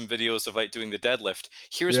posted like some videos of like doing the deadlift.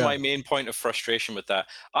 Here's my main point of frustration with that.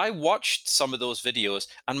 I watched some of those videos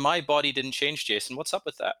and my body didn't change, Jason. What's up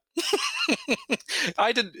with that?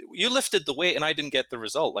 You lifted the weight and I didn't get the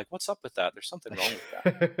result. Like, what's up with that? There's something wrong with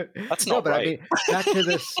that. That's not right. I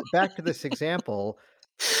mean, back to this example.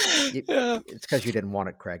 It's because you didn't want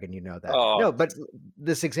it, Craig, and you know that. No, but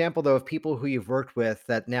this example, though, of people who you've worked with,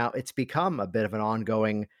 that now it's become a bit of an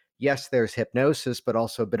ongoing, yes, there's hypnosis, but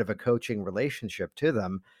also a bit of a coaching relationship to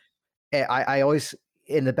them. I always,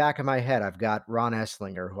 in the back of my head, I've got Ron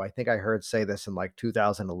Esslinger, who I think I heard say this in like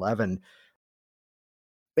 2011,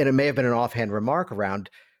 and it may have been an offhand remark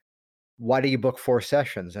around, why do you book 4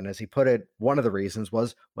 sessions? And as he put it, one of the reasons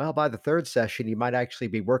was, well, by the 3rd session, you might actually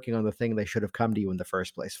be working on the thing they should have come to you in the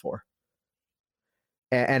first place for.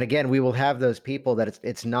 And again, we will have those people that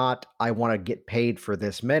it's not, I want to get paid for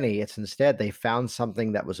this many. It's instead, they found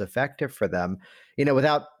something that was effective for them.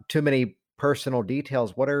 Without too many personal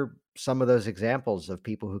details, what are some of those examples of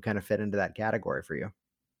people who kind of fit into that category for you?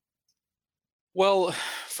 Well,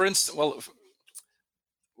 for instance,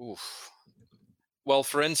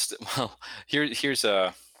 here's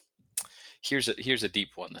a deep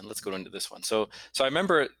one, and let's go into this one. So I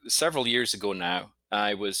remember several years ago now,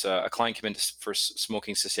 I was a client came in for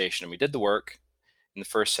smoking cessation, and we did the work in the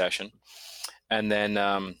first session, and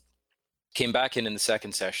then came back in the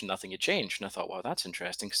second session. Nothing had changed, and I thought, wow, that's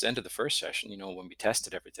interesting, because at the end of the first session, when we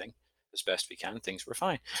tested everything as best we can, things were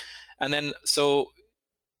fine. And then so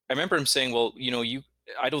I remember him saying, well,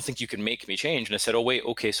 I don't think you can make me change. And I said, oh, wait,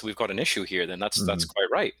 okay, so we've got an issue here. Then that's quite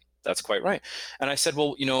right. That's quite right. And I said,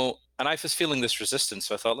 well, and I was feeling this resistance.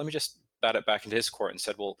 So I thought, let me just bat it back into his court and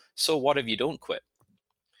said, well, so what if you don't quit?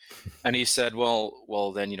 And he said,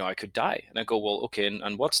 well, then, I could die. And I go, well, okay,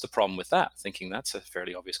 and what's the problem with that? Thinking that's a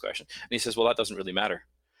fairly obvious question. And he says, well, that doesn't really matter.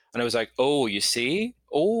 And I was like, oh, you see?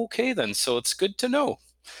 Okay, then. So it's good to know.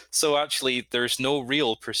 So actually, there's no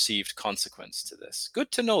real perceived consequence to this.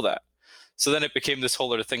 Good to know that. So then it became this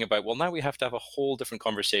whole other thing about, well, now we have to have a whole different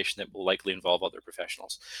conversation that will likely involve other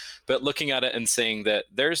professionals. But looking at it and saying that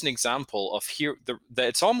there's an example of that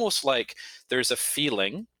it's almost like there's a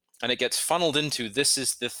feeling and it gets funneled into, this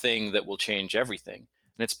is the thing that will change everything.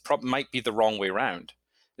 And it's might be the wrong way around.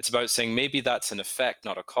 It's about saying maybe that's an effect,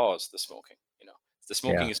 not a cause, the smoking. The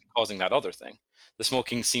smoking is causing that other thing. The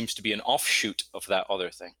smoking seems to be an offshoot of that other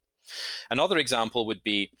thing. Another example would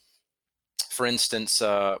be, for instance,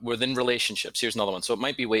 within relationships. Here's another one. So it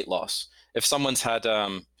might be weight loss. If someone's had,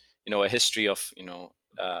 a history of,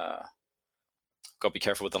 got to be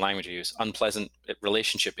careful with the language you use, unpleasant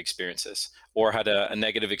relationship experiences, or had a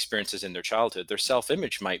negative experiences in their childhood, their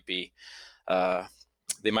self-image might be,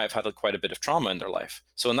 they might have had quite a bit of trauma in their life.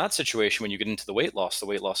 So in that situation, when you get into the weight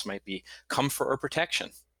loss might be comfort or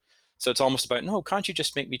protection. So it's almost about, no, can't you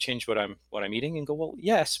just make me change what I'm eating? And go, well,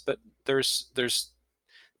 yes, but there's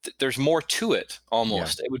more to it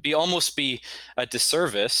almost. Yeah. It would almost be a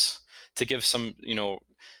disservice to give some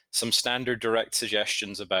standard direct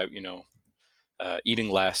suggestions about, eating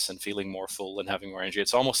less and feeling more full and having more energy.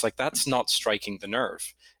 It's almost like that's not striking the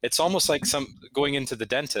nerve. It's almost like going into the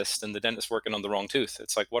dentist and the dentist working on the wrong tooth.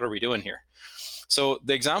 It's like, what are we doing here? So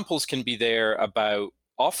the examples can be there about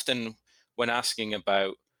often when asking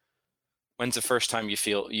about when's the first time you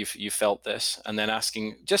felt this, and then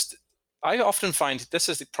asking just, I often find this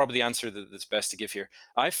is probably the answer that's best to give here.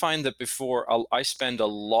 I find that before I spend a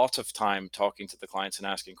lot of time talking to the clients and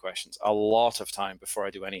asking questions, a lot of time before I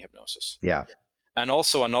do any hypnosis. Yeah. And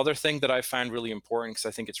also another thing that I find really important, because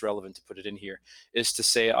I think it's relevant to put it in here, is to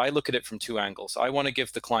say I look at it from two angles. I want to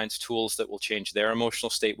give the clients tools that will change their emotional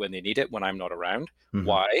state when they need it, when I'm not around. Mm-hmm.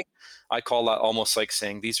 Why? I call that almost like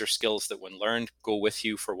saying these are skills that when learned go with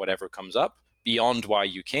you for whatever comes up, beyond why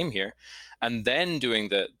you came here. And then doing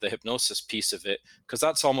the hypnosis piece of it, because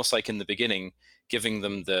that's almost like in the beginning, giving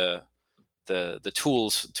them the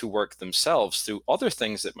tools to work themselves through other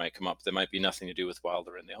things that might come up that might be nothing to do with while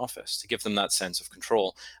they're in the office, to give them that sense of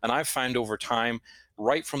control. And I've found over time,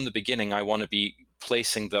 right from the beginning, I want to be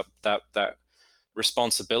placing that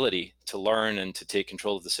responsibility to learn and to take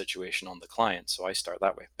control of the situation on the client. So I start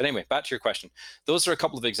that way. But anyway, back to your question. Those are a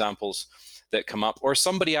couple of examples that come up. Or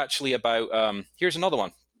somebody actually about, here's another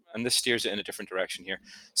one, and this steers it in a different direction here.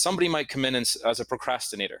 Somebody might come in as a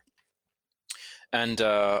procrastinator. And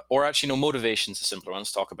or actually, no, motivation's a simpler one.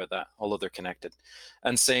 Let's talk about that, although they're connected.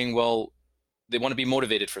 And saying, well, they want to be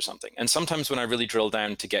motivated for something. And sometimes when I really drill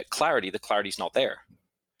down to get clarity, the clarity's not there.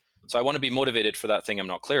 So I want to be motivated for that thing I'm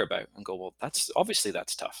not clear about, and go, well, that's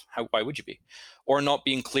tough. Why would you be? Or not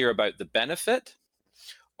being clear about the benefit.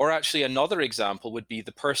 Or actually, another example would be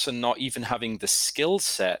the person not even having the skill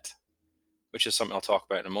set, which is something I'll talk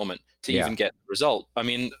about in a moment, to even get the result. I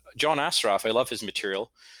mean, John Assaraf, I love his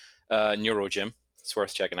material, NeuroGym. It's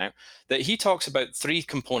worth checking out, that he talks about 3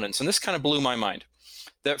 components. And this kind of blew my mind,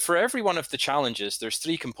 that for every one of the challenges, there's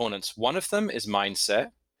 3 components. One of them is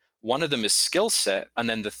mindset. One of them is skill set. And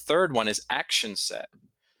then the third one is action set.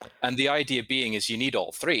 And the idea being is you need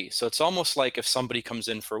all 3. So it's almost like if somebody comes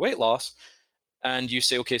in for weight loss and you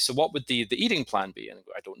say, okay, so what would the eating plan be? And I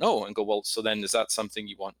go, I don't know. And go, well, so then is that something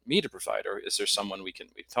you want me to provide? Or is there someone we can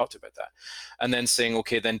talk to about that? And then saying,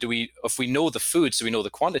 okay, then if we know the foods, do we know the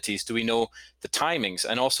quantities? Do we know the timings?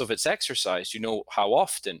 And also if it's exercise, do you know how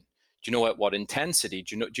often? Do you know at what intensity?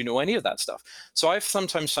 Do you know any of that stuff? So I've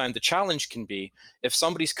sometimes found the challenge can be if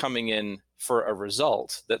somebody's coming in for a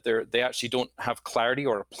result that they actually don't have clarity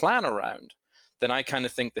or a plan around, then I kind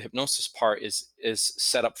of think the hypnosis part is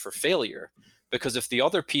set up for failure. Because if the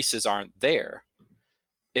other pieces aren't there,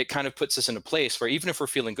 it kind of puts us in a place where even if we're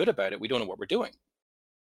feeling good about it, we don't know what we're doing.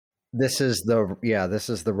 This is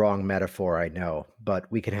the wrong metaphor, I know, but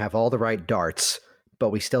we can have all the right darts,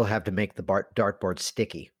 but we still have to make the dartboard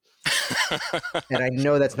sticky. And I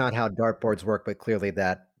know that's not how dartboards work, but clearly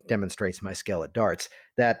that demonstrates my skill at darts.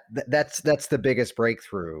 That's the biggest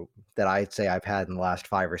breakthrough that I'd say I've had in the last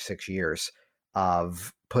 5 or 6 years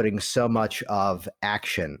of putting so much of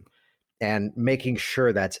action and making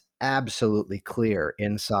sure that's absolutely clear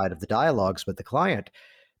inside of the dialogues with the client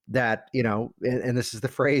that, and this is the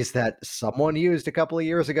phrase that someone used a couple of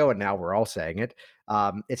years ago, and now we're all saying it.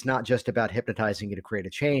 It's not just about hypnotizing you to create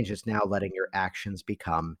a change. It's now letting your actions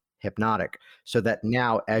become hypnotic, so that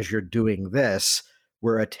now as you're doing this,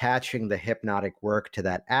 we're attaching the hypnotic work to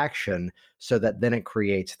that action so that then it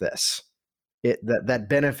creates this. That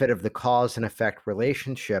benefit of the cause and effect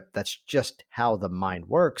relationship, that's just how the mind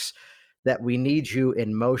works. That we need you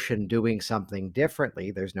in motion doing something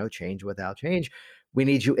differently. There's no change without change. We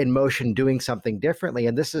need you in motion doing something differently.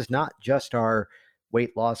 And this is not just our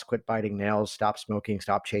weight loss, quit biting nails, stop smoking,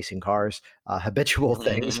 stop chasing cars, habitual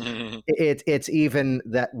things. It's even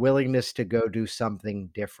that willingness to go do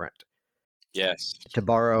something different. Yes. To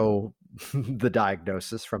borrow the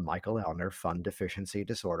diagnosis from Michael Ellner, fun deficiency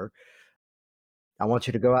disorder. I want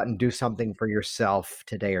you to go out and do something for yourself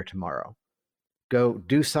today or tomorrow. Go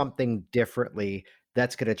do something differently.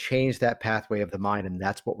 That's going to change that pathway of the mind. And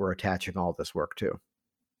that's what we're attaching all this work to.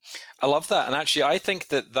 I love that. And actually, I think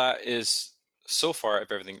that is, so far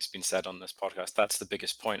of everything that's been said on this podcast, that's the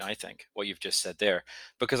biggest point, I think, what you've just said there.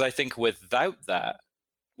 Because I think without that,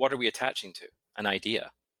 what are we attaching to? An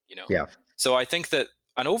idea, Yeah. So I think that,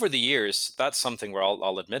 and over the years, that's something where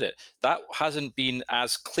I'll admit it, that hasn't been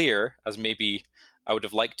as clear as maybe I would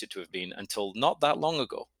have liked it to have been until not that long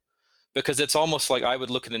ago. Because it's almost like I would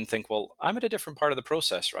look at it and think, well, I'm at a different part of the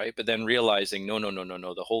process, right? But then realizing, no,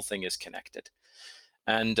 the whole thing is connected.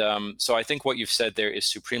 And so I think what you've said there is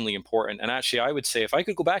supremely important. And actually, I would say if I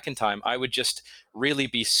could go back in time, I would just really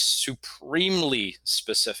be supremely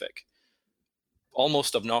specific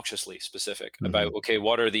almost obnoxiously specific about, okay,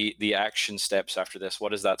 what are the action steps after this?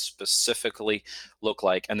 What does that specifically look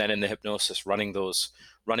like? And then in the hypnosis, running those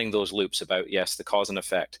loops about, yes, the cause and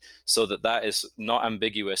effect, so that is not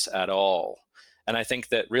ambiguous at all. And I think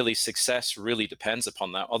that really success really depends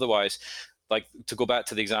upon that. Otherwise, like, to go back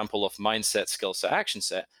to the example of mindset, skill set, action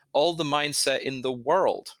set, all the mindset in the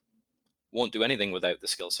world won't do anything without the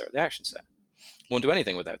skill set or the action set. Won't do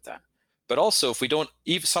anything without that. But also, if we don't,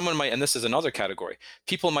 even someone might, and this is another category,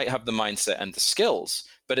 people might have the mindset and the skills,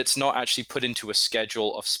 but it's not actually put into a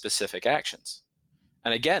schedule of specific actions.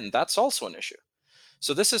 And again, that's also an issue.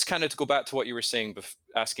 So this is kind of to go back to what you were saying,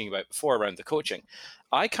 asking about before around the coaching.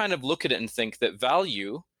 I kind of look at it and think that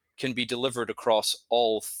value can be delivered across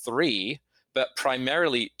all three, but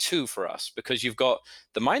primarily two for us, because you've got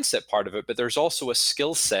the mindset part of it, but there's also a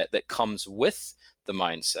skill set that comes with the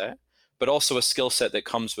mindset, but also a skill set that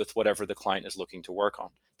comes with whatever the client is looking to work on.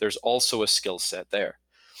 There's also a skill set there.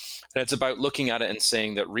 And it's about looking at it and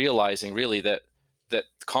saying that, realizing really that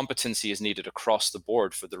competency is needed across the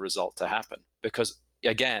board for the result to happen. Because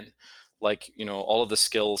again, like, all of the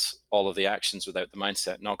skills, all of the actions without the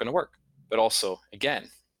mindset, not going to work. But also, again,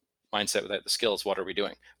 mindset without the skills, what are we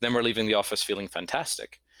doing? Then we're leaving the office feeling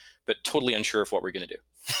fantastic, but totally unsure of what we're going to do.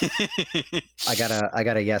 I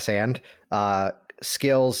got a yes and.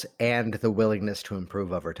 Skills and the willingness to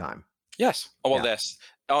improve over time. Yes. Oh, well,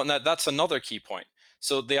 yeah. That's another key point.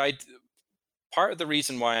 So part of the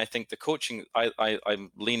reason why I think the coaching,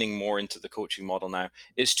 I'm leaning more into the coaching model now,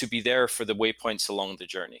 is to be there for the waypoints along the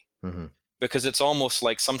journey. Mm-hmm. Because it's almost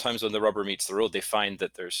like sometimes when the rubber meets the road, they find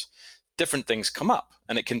that there's different things come up,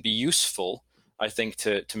 and it can be useful, I think,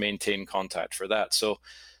 to maintain contact for that. So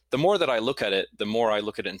the more that I look at it, the more I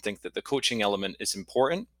look at it and think that the coaching element is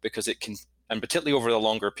important, because it can, and particularly over a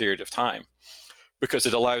longer period of time, because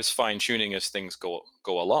it allows fine tuning as things go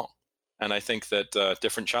along. And I think that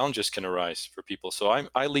different challenges can arise for people. So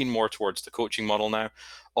I lean more towards the coaching model now,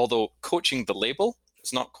 although coaching, the label,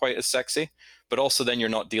 is not quite as sexy, but also then you're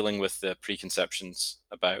not dealing with the preconceptions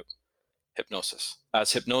about hypnosis.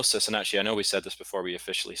 As hypnosis, and actually I know we said this before we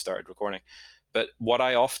officially started recording, but what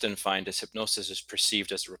I often find is hypnosis is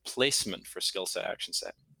perceived as a replacement for skill set, action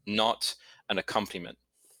set, not an accompaniment.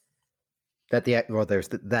 That's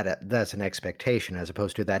an expectation, as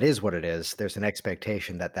opposed to that is what it is. There's an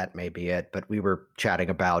expectation that may be it. But we were chatting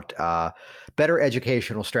about better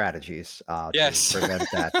educational strategies to prevent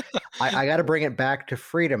that. I got to bring it back to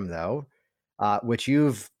freedom, though, which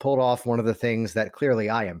you've pulled off one of the things that clearly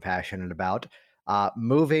I am passionate about,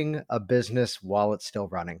 moving a business while it's still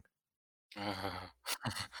running.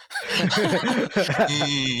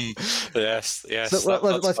 Yes. So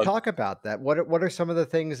let's talk about that. What are some of the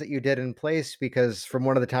things that you did in place? Because from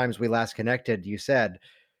one of the times we last connected, you said,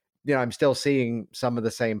 I'm still seeing some of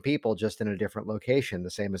the same people, just in a different location, the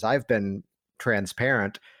same as I've been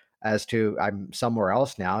transparent as to I'm somewhere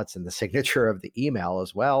else now. It's in the signature of the email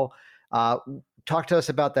as well. Talk to us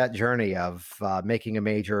about that journey of making a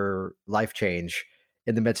major life change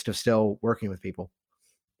in the midst of still working with people.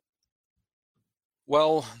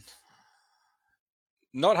 Well,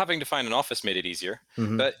 not having to find an office made it easier,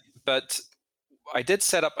 mm-hmm. but I did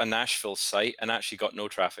set up a Nashville site and actually got no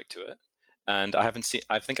traffic to it. And I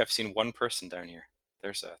think I've seen one person down here.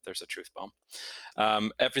 There's a truth bomb.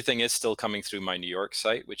 Everything is still coming through my New York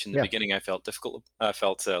site, which in the beginning I felt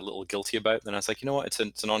a little guilty about. Then I was like, you know what,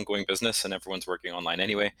 it's an ongoing business and everyone's working online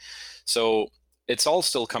anyway. So it's all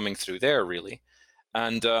still coming through there, really.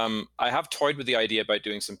 And I have toyed with the idea about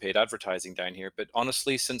doing some paid advertising down here, but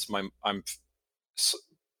honestly, since I'm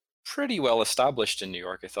pretty well established in New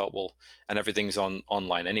York, I thought, well, and everything's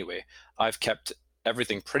online anyway, I've kept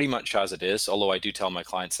everything pretty much as it is, although I do tell my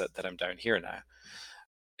clients that I'm down here now.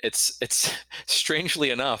 It's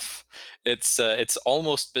strangely enough, it's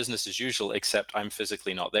almost business as usual, except I'm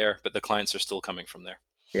physically not there, but the clients are still coming from there.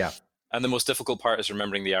 Yeah. And the most difficult part is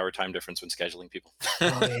remembering the hour time difference when scheduling people.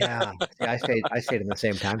 Oh yeah, I stayed in the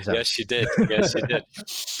same time zone. Yes, you did.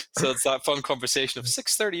 So it's that fun conversation of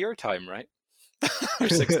 6:30 your time, right? Or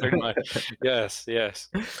 6:30 mine. Yes.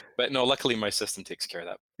 But no, luckily my system takes care of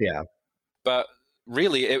that. Yeah. But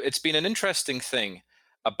really, it's been an interesting thing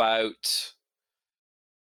about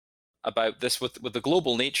this with the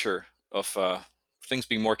global nature of things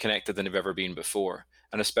being more connected than they've ever been before,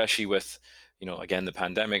 and especially with, again, the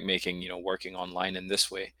pandemic making, working online in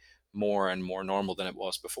this way more and more normal than it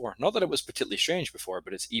was before. Not that it was particularly strange before,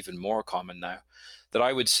 but it's even more common now. That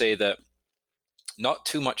I would say that not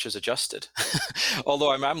too much has adjusted.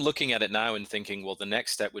 Although I'm looking at it now and thinking, well, the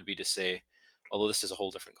next step would be to say, although this is a whole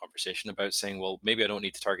different conversation about saying, well, maybe I don't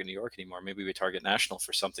need to target New York anymore. Maybe we target national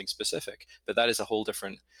for something specific. But that is a whole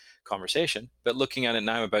different conversation. But looking at it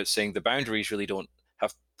now about saying the boundaries really don't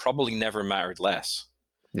have probably never mattered less.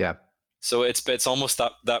 Yeah. So it's almost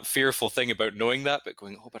that fearful thing about knowing that, but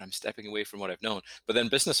going, oh, but I'm stepping away from what I've known. But then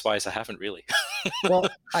business-wise, I haven't really. Well,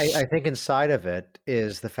 I think inside of it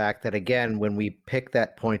is the fact that, again, when we pick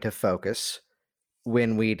that point of focus,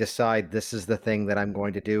 when we decide this is the thing that I'm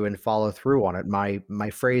going to do and follow through on it, my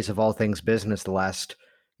phrase of all things business the last,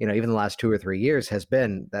 even the last 2 or 3 years has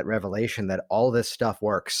been that revelation that all this stuff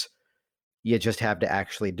works. You just have to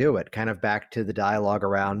actually do it. Kind of back to the dialogue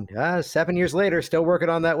around 7 years later, still working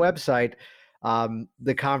on that website.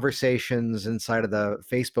 The conversations inside of the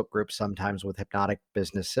Facebook group sometimes with Hypnotic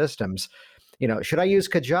Business Systems, should I use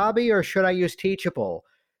Kajabi or should I use Teachable?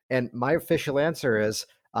 And my official answer is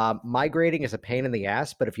migrating is a pain in the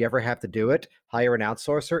ass, but if you ever have to do it, hire an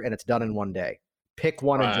outsourcer and it's done in one day. Pick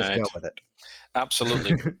one and just go with it.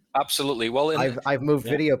 Absolutely. Absolutely. Well, I've moved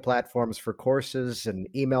video platforms for courses and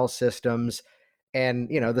email systems, and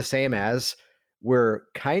the same as we're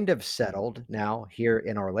kind of settled now here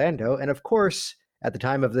in Orlando. And of course, at the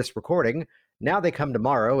time of this recording, now they come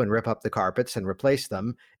tomorrow and rip up the carpets and replace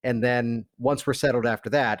them. And then once we're settled after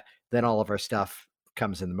that, then all of our stuff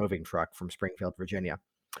comes in the moving truck from Springfield, Virginia.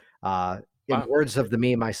 In words of the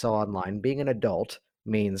meme I saw online, being an adult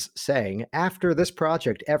means saying, after this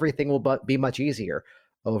project, everything will be much easier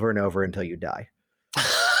over and over until you die.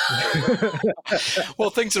 Well,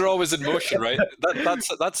 things are always in motion, right?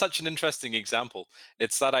 That's such an interesting example.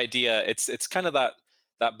 It's that idea. It's kind of that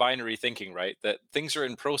binary thinking, right? That things are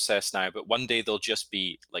in process now, but one day they'll just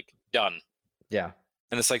be like done. Yeah.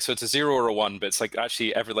 And it's like, so it's a 0 or a 1, but it's like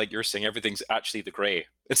actually like you're saying, everything's actually the gray.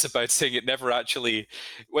 It's about saying it never actually,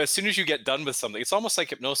 well, as soon as you get done with something, it's almost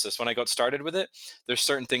like hypnosis. When I got started with it, there's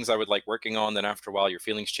certain things I would like working on. Then after a while, your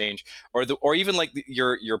feelings change, or even like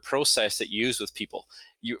your process that you use with people.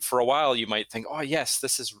 For a while, you might think, oh yes,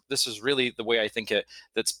 this is really the way I think it.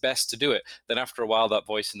 That's best to do it. Then after a while, that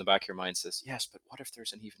voice in the back of your mind says, yes, but what if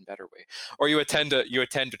there's an even better way? Or you attend a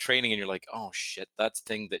training and you're like, oh shit, that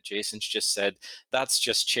thing that Jason's just said, that's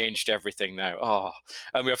just changed everything now. Oh,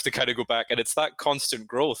 and we have to kind of go back, and it's that constant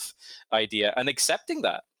growth idea, and accepting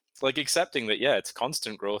that, yeah, it's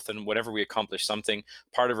constant growth, and whenever we accomplish something,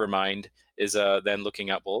 part of our mind is then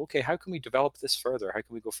looking at, well, okay, how can we develop this further? How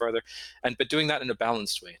can we go further? But doing that in a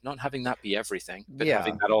balanced way, not having that be everything, but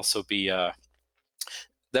having that also be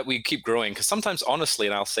that we keep growing. Because sometimes, honestly,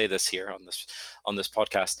 and I'll say this here on this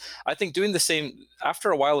podcast, I think doing the same, after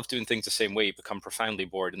a while of doing things the same way, you become profoundly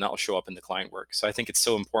bored, and that'll show up in the client work. So I think it's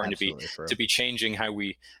so important to be changing how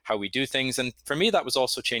we do things. And for me, that was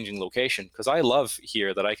also changing location, because I love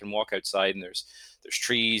here that I can walk outside and there's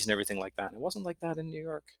trees and everything like that. And it wasn't like that in New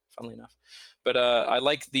York, funnily enough. But I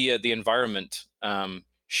like the environment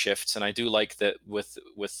shifts, and I do like that with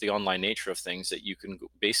the online nature of things, that you can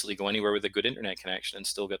basically go anywhere with a good internet connection and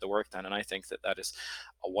still get the work done. And I think that is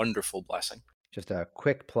a wonderful blessing. Just a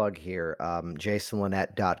quick plug here,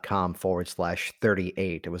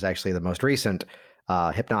 jasonlinett.com/38. It was actually the most recent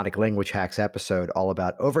Hypnotic Language Hacks episode, all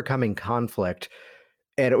about overcoming conflict.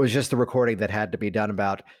 And it was just the recording that had to be done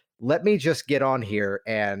about, let me just get on here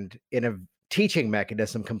and, in a teaching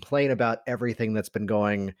mechanism, complain about everything that's been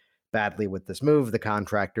going badly with this move, the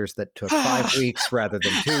contractors that took 5 weeks rather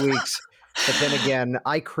than 2 weeks. But then again,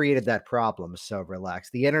 I created that problem, so relax.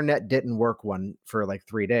 The internet didn't work for like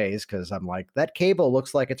 3 days because I'm like, that cable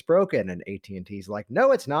looks like it's broken. And AT&T's like,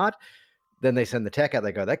 no, it's not. Then they send the tech out,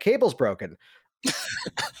 they go, that cable's broken.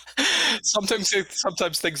 Sometimes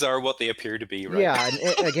things are what they appear to be, right? Yeah,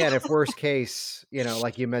 and again, if worst case,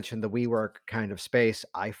 like you mentioned, the WeWork kind of space,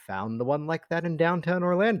 I found the one like that in downtown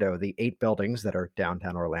Orlando, the 8 buildings that are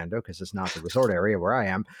downtown Orlando, because it's not the resort area where I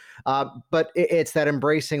am. But it's that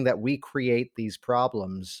embracing that we create these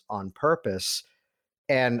problems on purpose.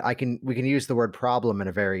 And we can use the word problem in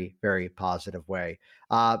a very, very positive way.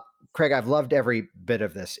 Craig, I've loved every bit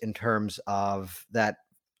of this in terms of that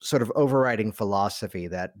sort of overriding philosophy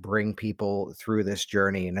that bring people through this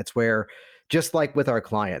journey. And it's where, just like with our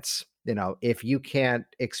clients, if you can't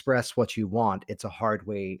express what you want, it's a hard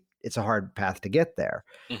path to get there.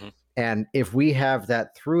 Mm-hmm. And if we have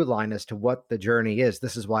that through line as to what the journey is,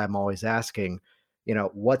 this is why I'm always asking,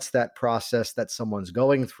 what's that process that someone's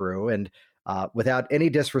going through? And without any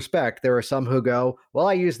disrespect, there are some who go, well,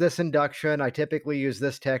 I use this induction, I typically use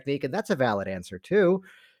this technique, and that's a valid answer too,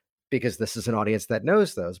 because this is an audience that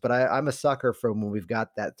knows those. But I'm a sucker for when we've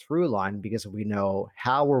got that through line, because we know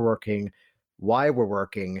how we're working, why we're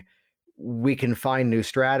working, we can find new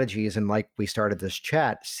strategies. And like we started this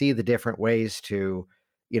chat, see the different ways to,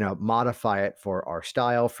 modify it for our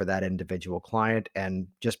style, for that individual client, and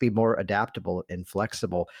just be more adaptable and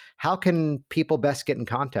flexible. How can people best get in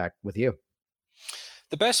contact with you?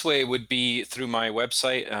 The best way would be through my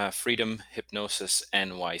website, Freedom Hypnosis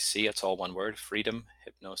NYC. It's all one word,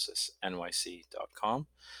 freedomhypnosisnyc.com.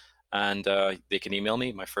 And they can email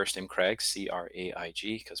me, my first name, Craig,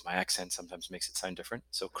 C-R-A-I-G, because my accent sometimes makes it sound different.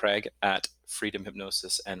 So Craig at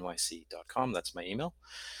freedomhypnosisnyc.com. That's my email.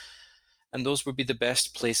 And those would be the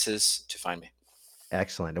best places to find me.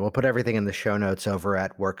 Excellent. And we'll put everything in the show notes over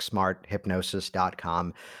at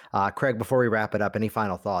worksmarthypnosis.com. Craig, before we wrap it up, any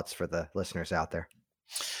final thoughts for the listeners out there?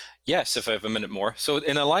 Yes, if I have a minute more. So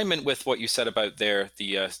in alignment with what you said about there,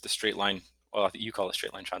 the straight line, well, you call it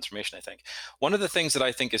straight line transformation, I think. One of the things that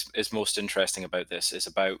I think is most interesting about this is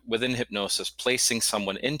about, within hypnosis, placing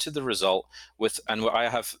someone into the result and I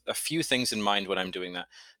have a few things in mind when I'm doing that.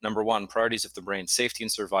 Number one, priorities of the brain, safety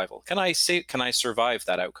and survival. Can I survive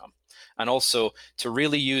that outcome? And also to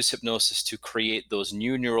really use hypnosis to create those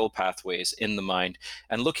new neural pathways in the mind,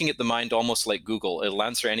 and looking at the mind almost like Google. It'll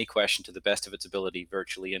answer any question to the best of its ability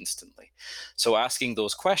virtually instantly. So asking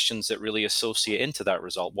those questions that really associate into that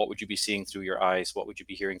result. What would you be seeing through your eyes? What would you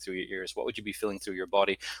be hearing through your ears? What would you be feeling through your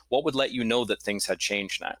body? What would let you know that things had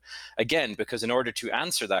changed now? Again, because in order to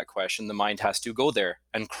answer that question, the mind has to go there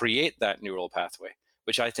and create that neural pathway,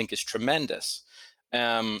 which I think is tremendous.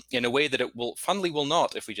 In a way that it will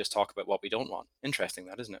not if we just talk about what we don't want. Interesting,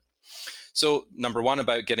 that, isn't it? So number one,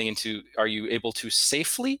 about getting into, are you able to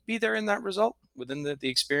safely be there in that result within the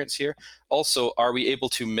experience here? Also, are we able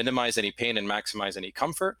to minimize any pain and maximize any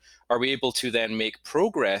comfort? Are we able to then make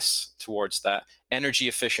progress towards that energy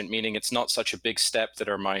efficient, meaning it's not such a big step that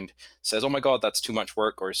our mind says, oh my God, that's too much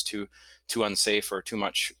work, or is too unsafe, or too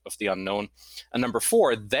much of the unknown? And number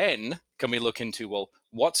four, then can we look into, well,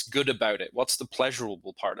 what's good about it? What's the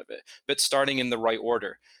pleasurable part of it? But starting in the right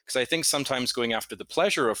order. Because I think sometimes going after the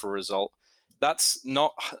pleasure of a result, that's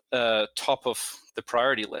not top of the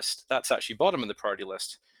priority list. That's actually bottom of the priority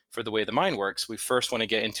list for the way the mind works. We first want to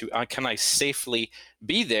get into, can I safely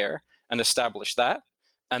be there and establish that?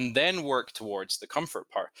 And then work towards the comfort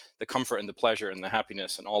part, the comfort and the pleasure and the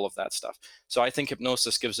happiness and all of that stuff. So I think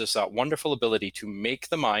hypnosis gives us that wonderful ability to make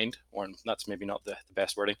the mind, or that's maybe not the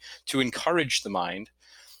best wording, to encourage the mind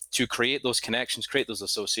to create those connections, create those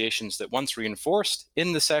associations that once reinforced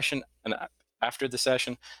in the session and after the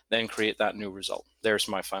session, then create that new result. There's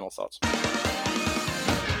my final thoughts.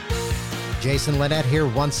 Jason Linett here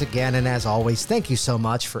once again, and as always, thank you so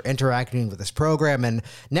much for interacting with this program. And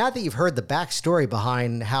now that you've heard the backstory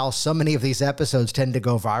behind how so many of these episodes tend to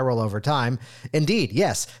go viral over time, indeed,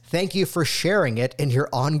 yes, thank you for sharing it in your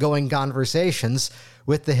ongoing conversations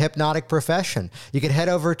with the hypnotic profession. You can head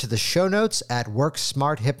over to the show notes at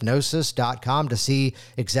worksmarthypnosis.com to see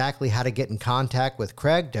exactly how to get in contact with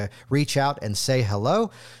Craig, to reach out and say hello.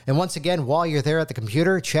 And once again, while you're there at the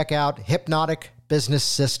computer, check out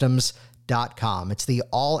hypnoticbusinesssystems.com. It's the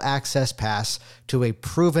all-access pass to a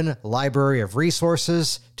proven library of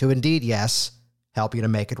resources to indeed, yes, help you to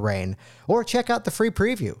make it rain. Or check out the free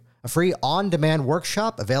preview, a free on-demand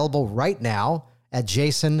workshop available right now at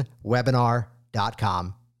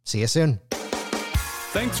jasonwebinar.com. See you soon.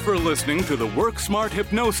 Thanks for listening to the Work Smart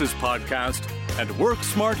Hypnosis podcast at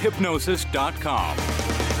worksmarthypnosis.com.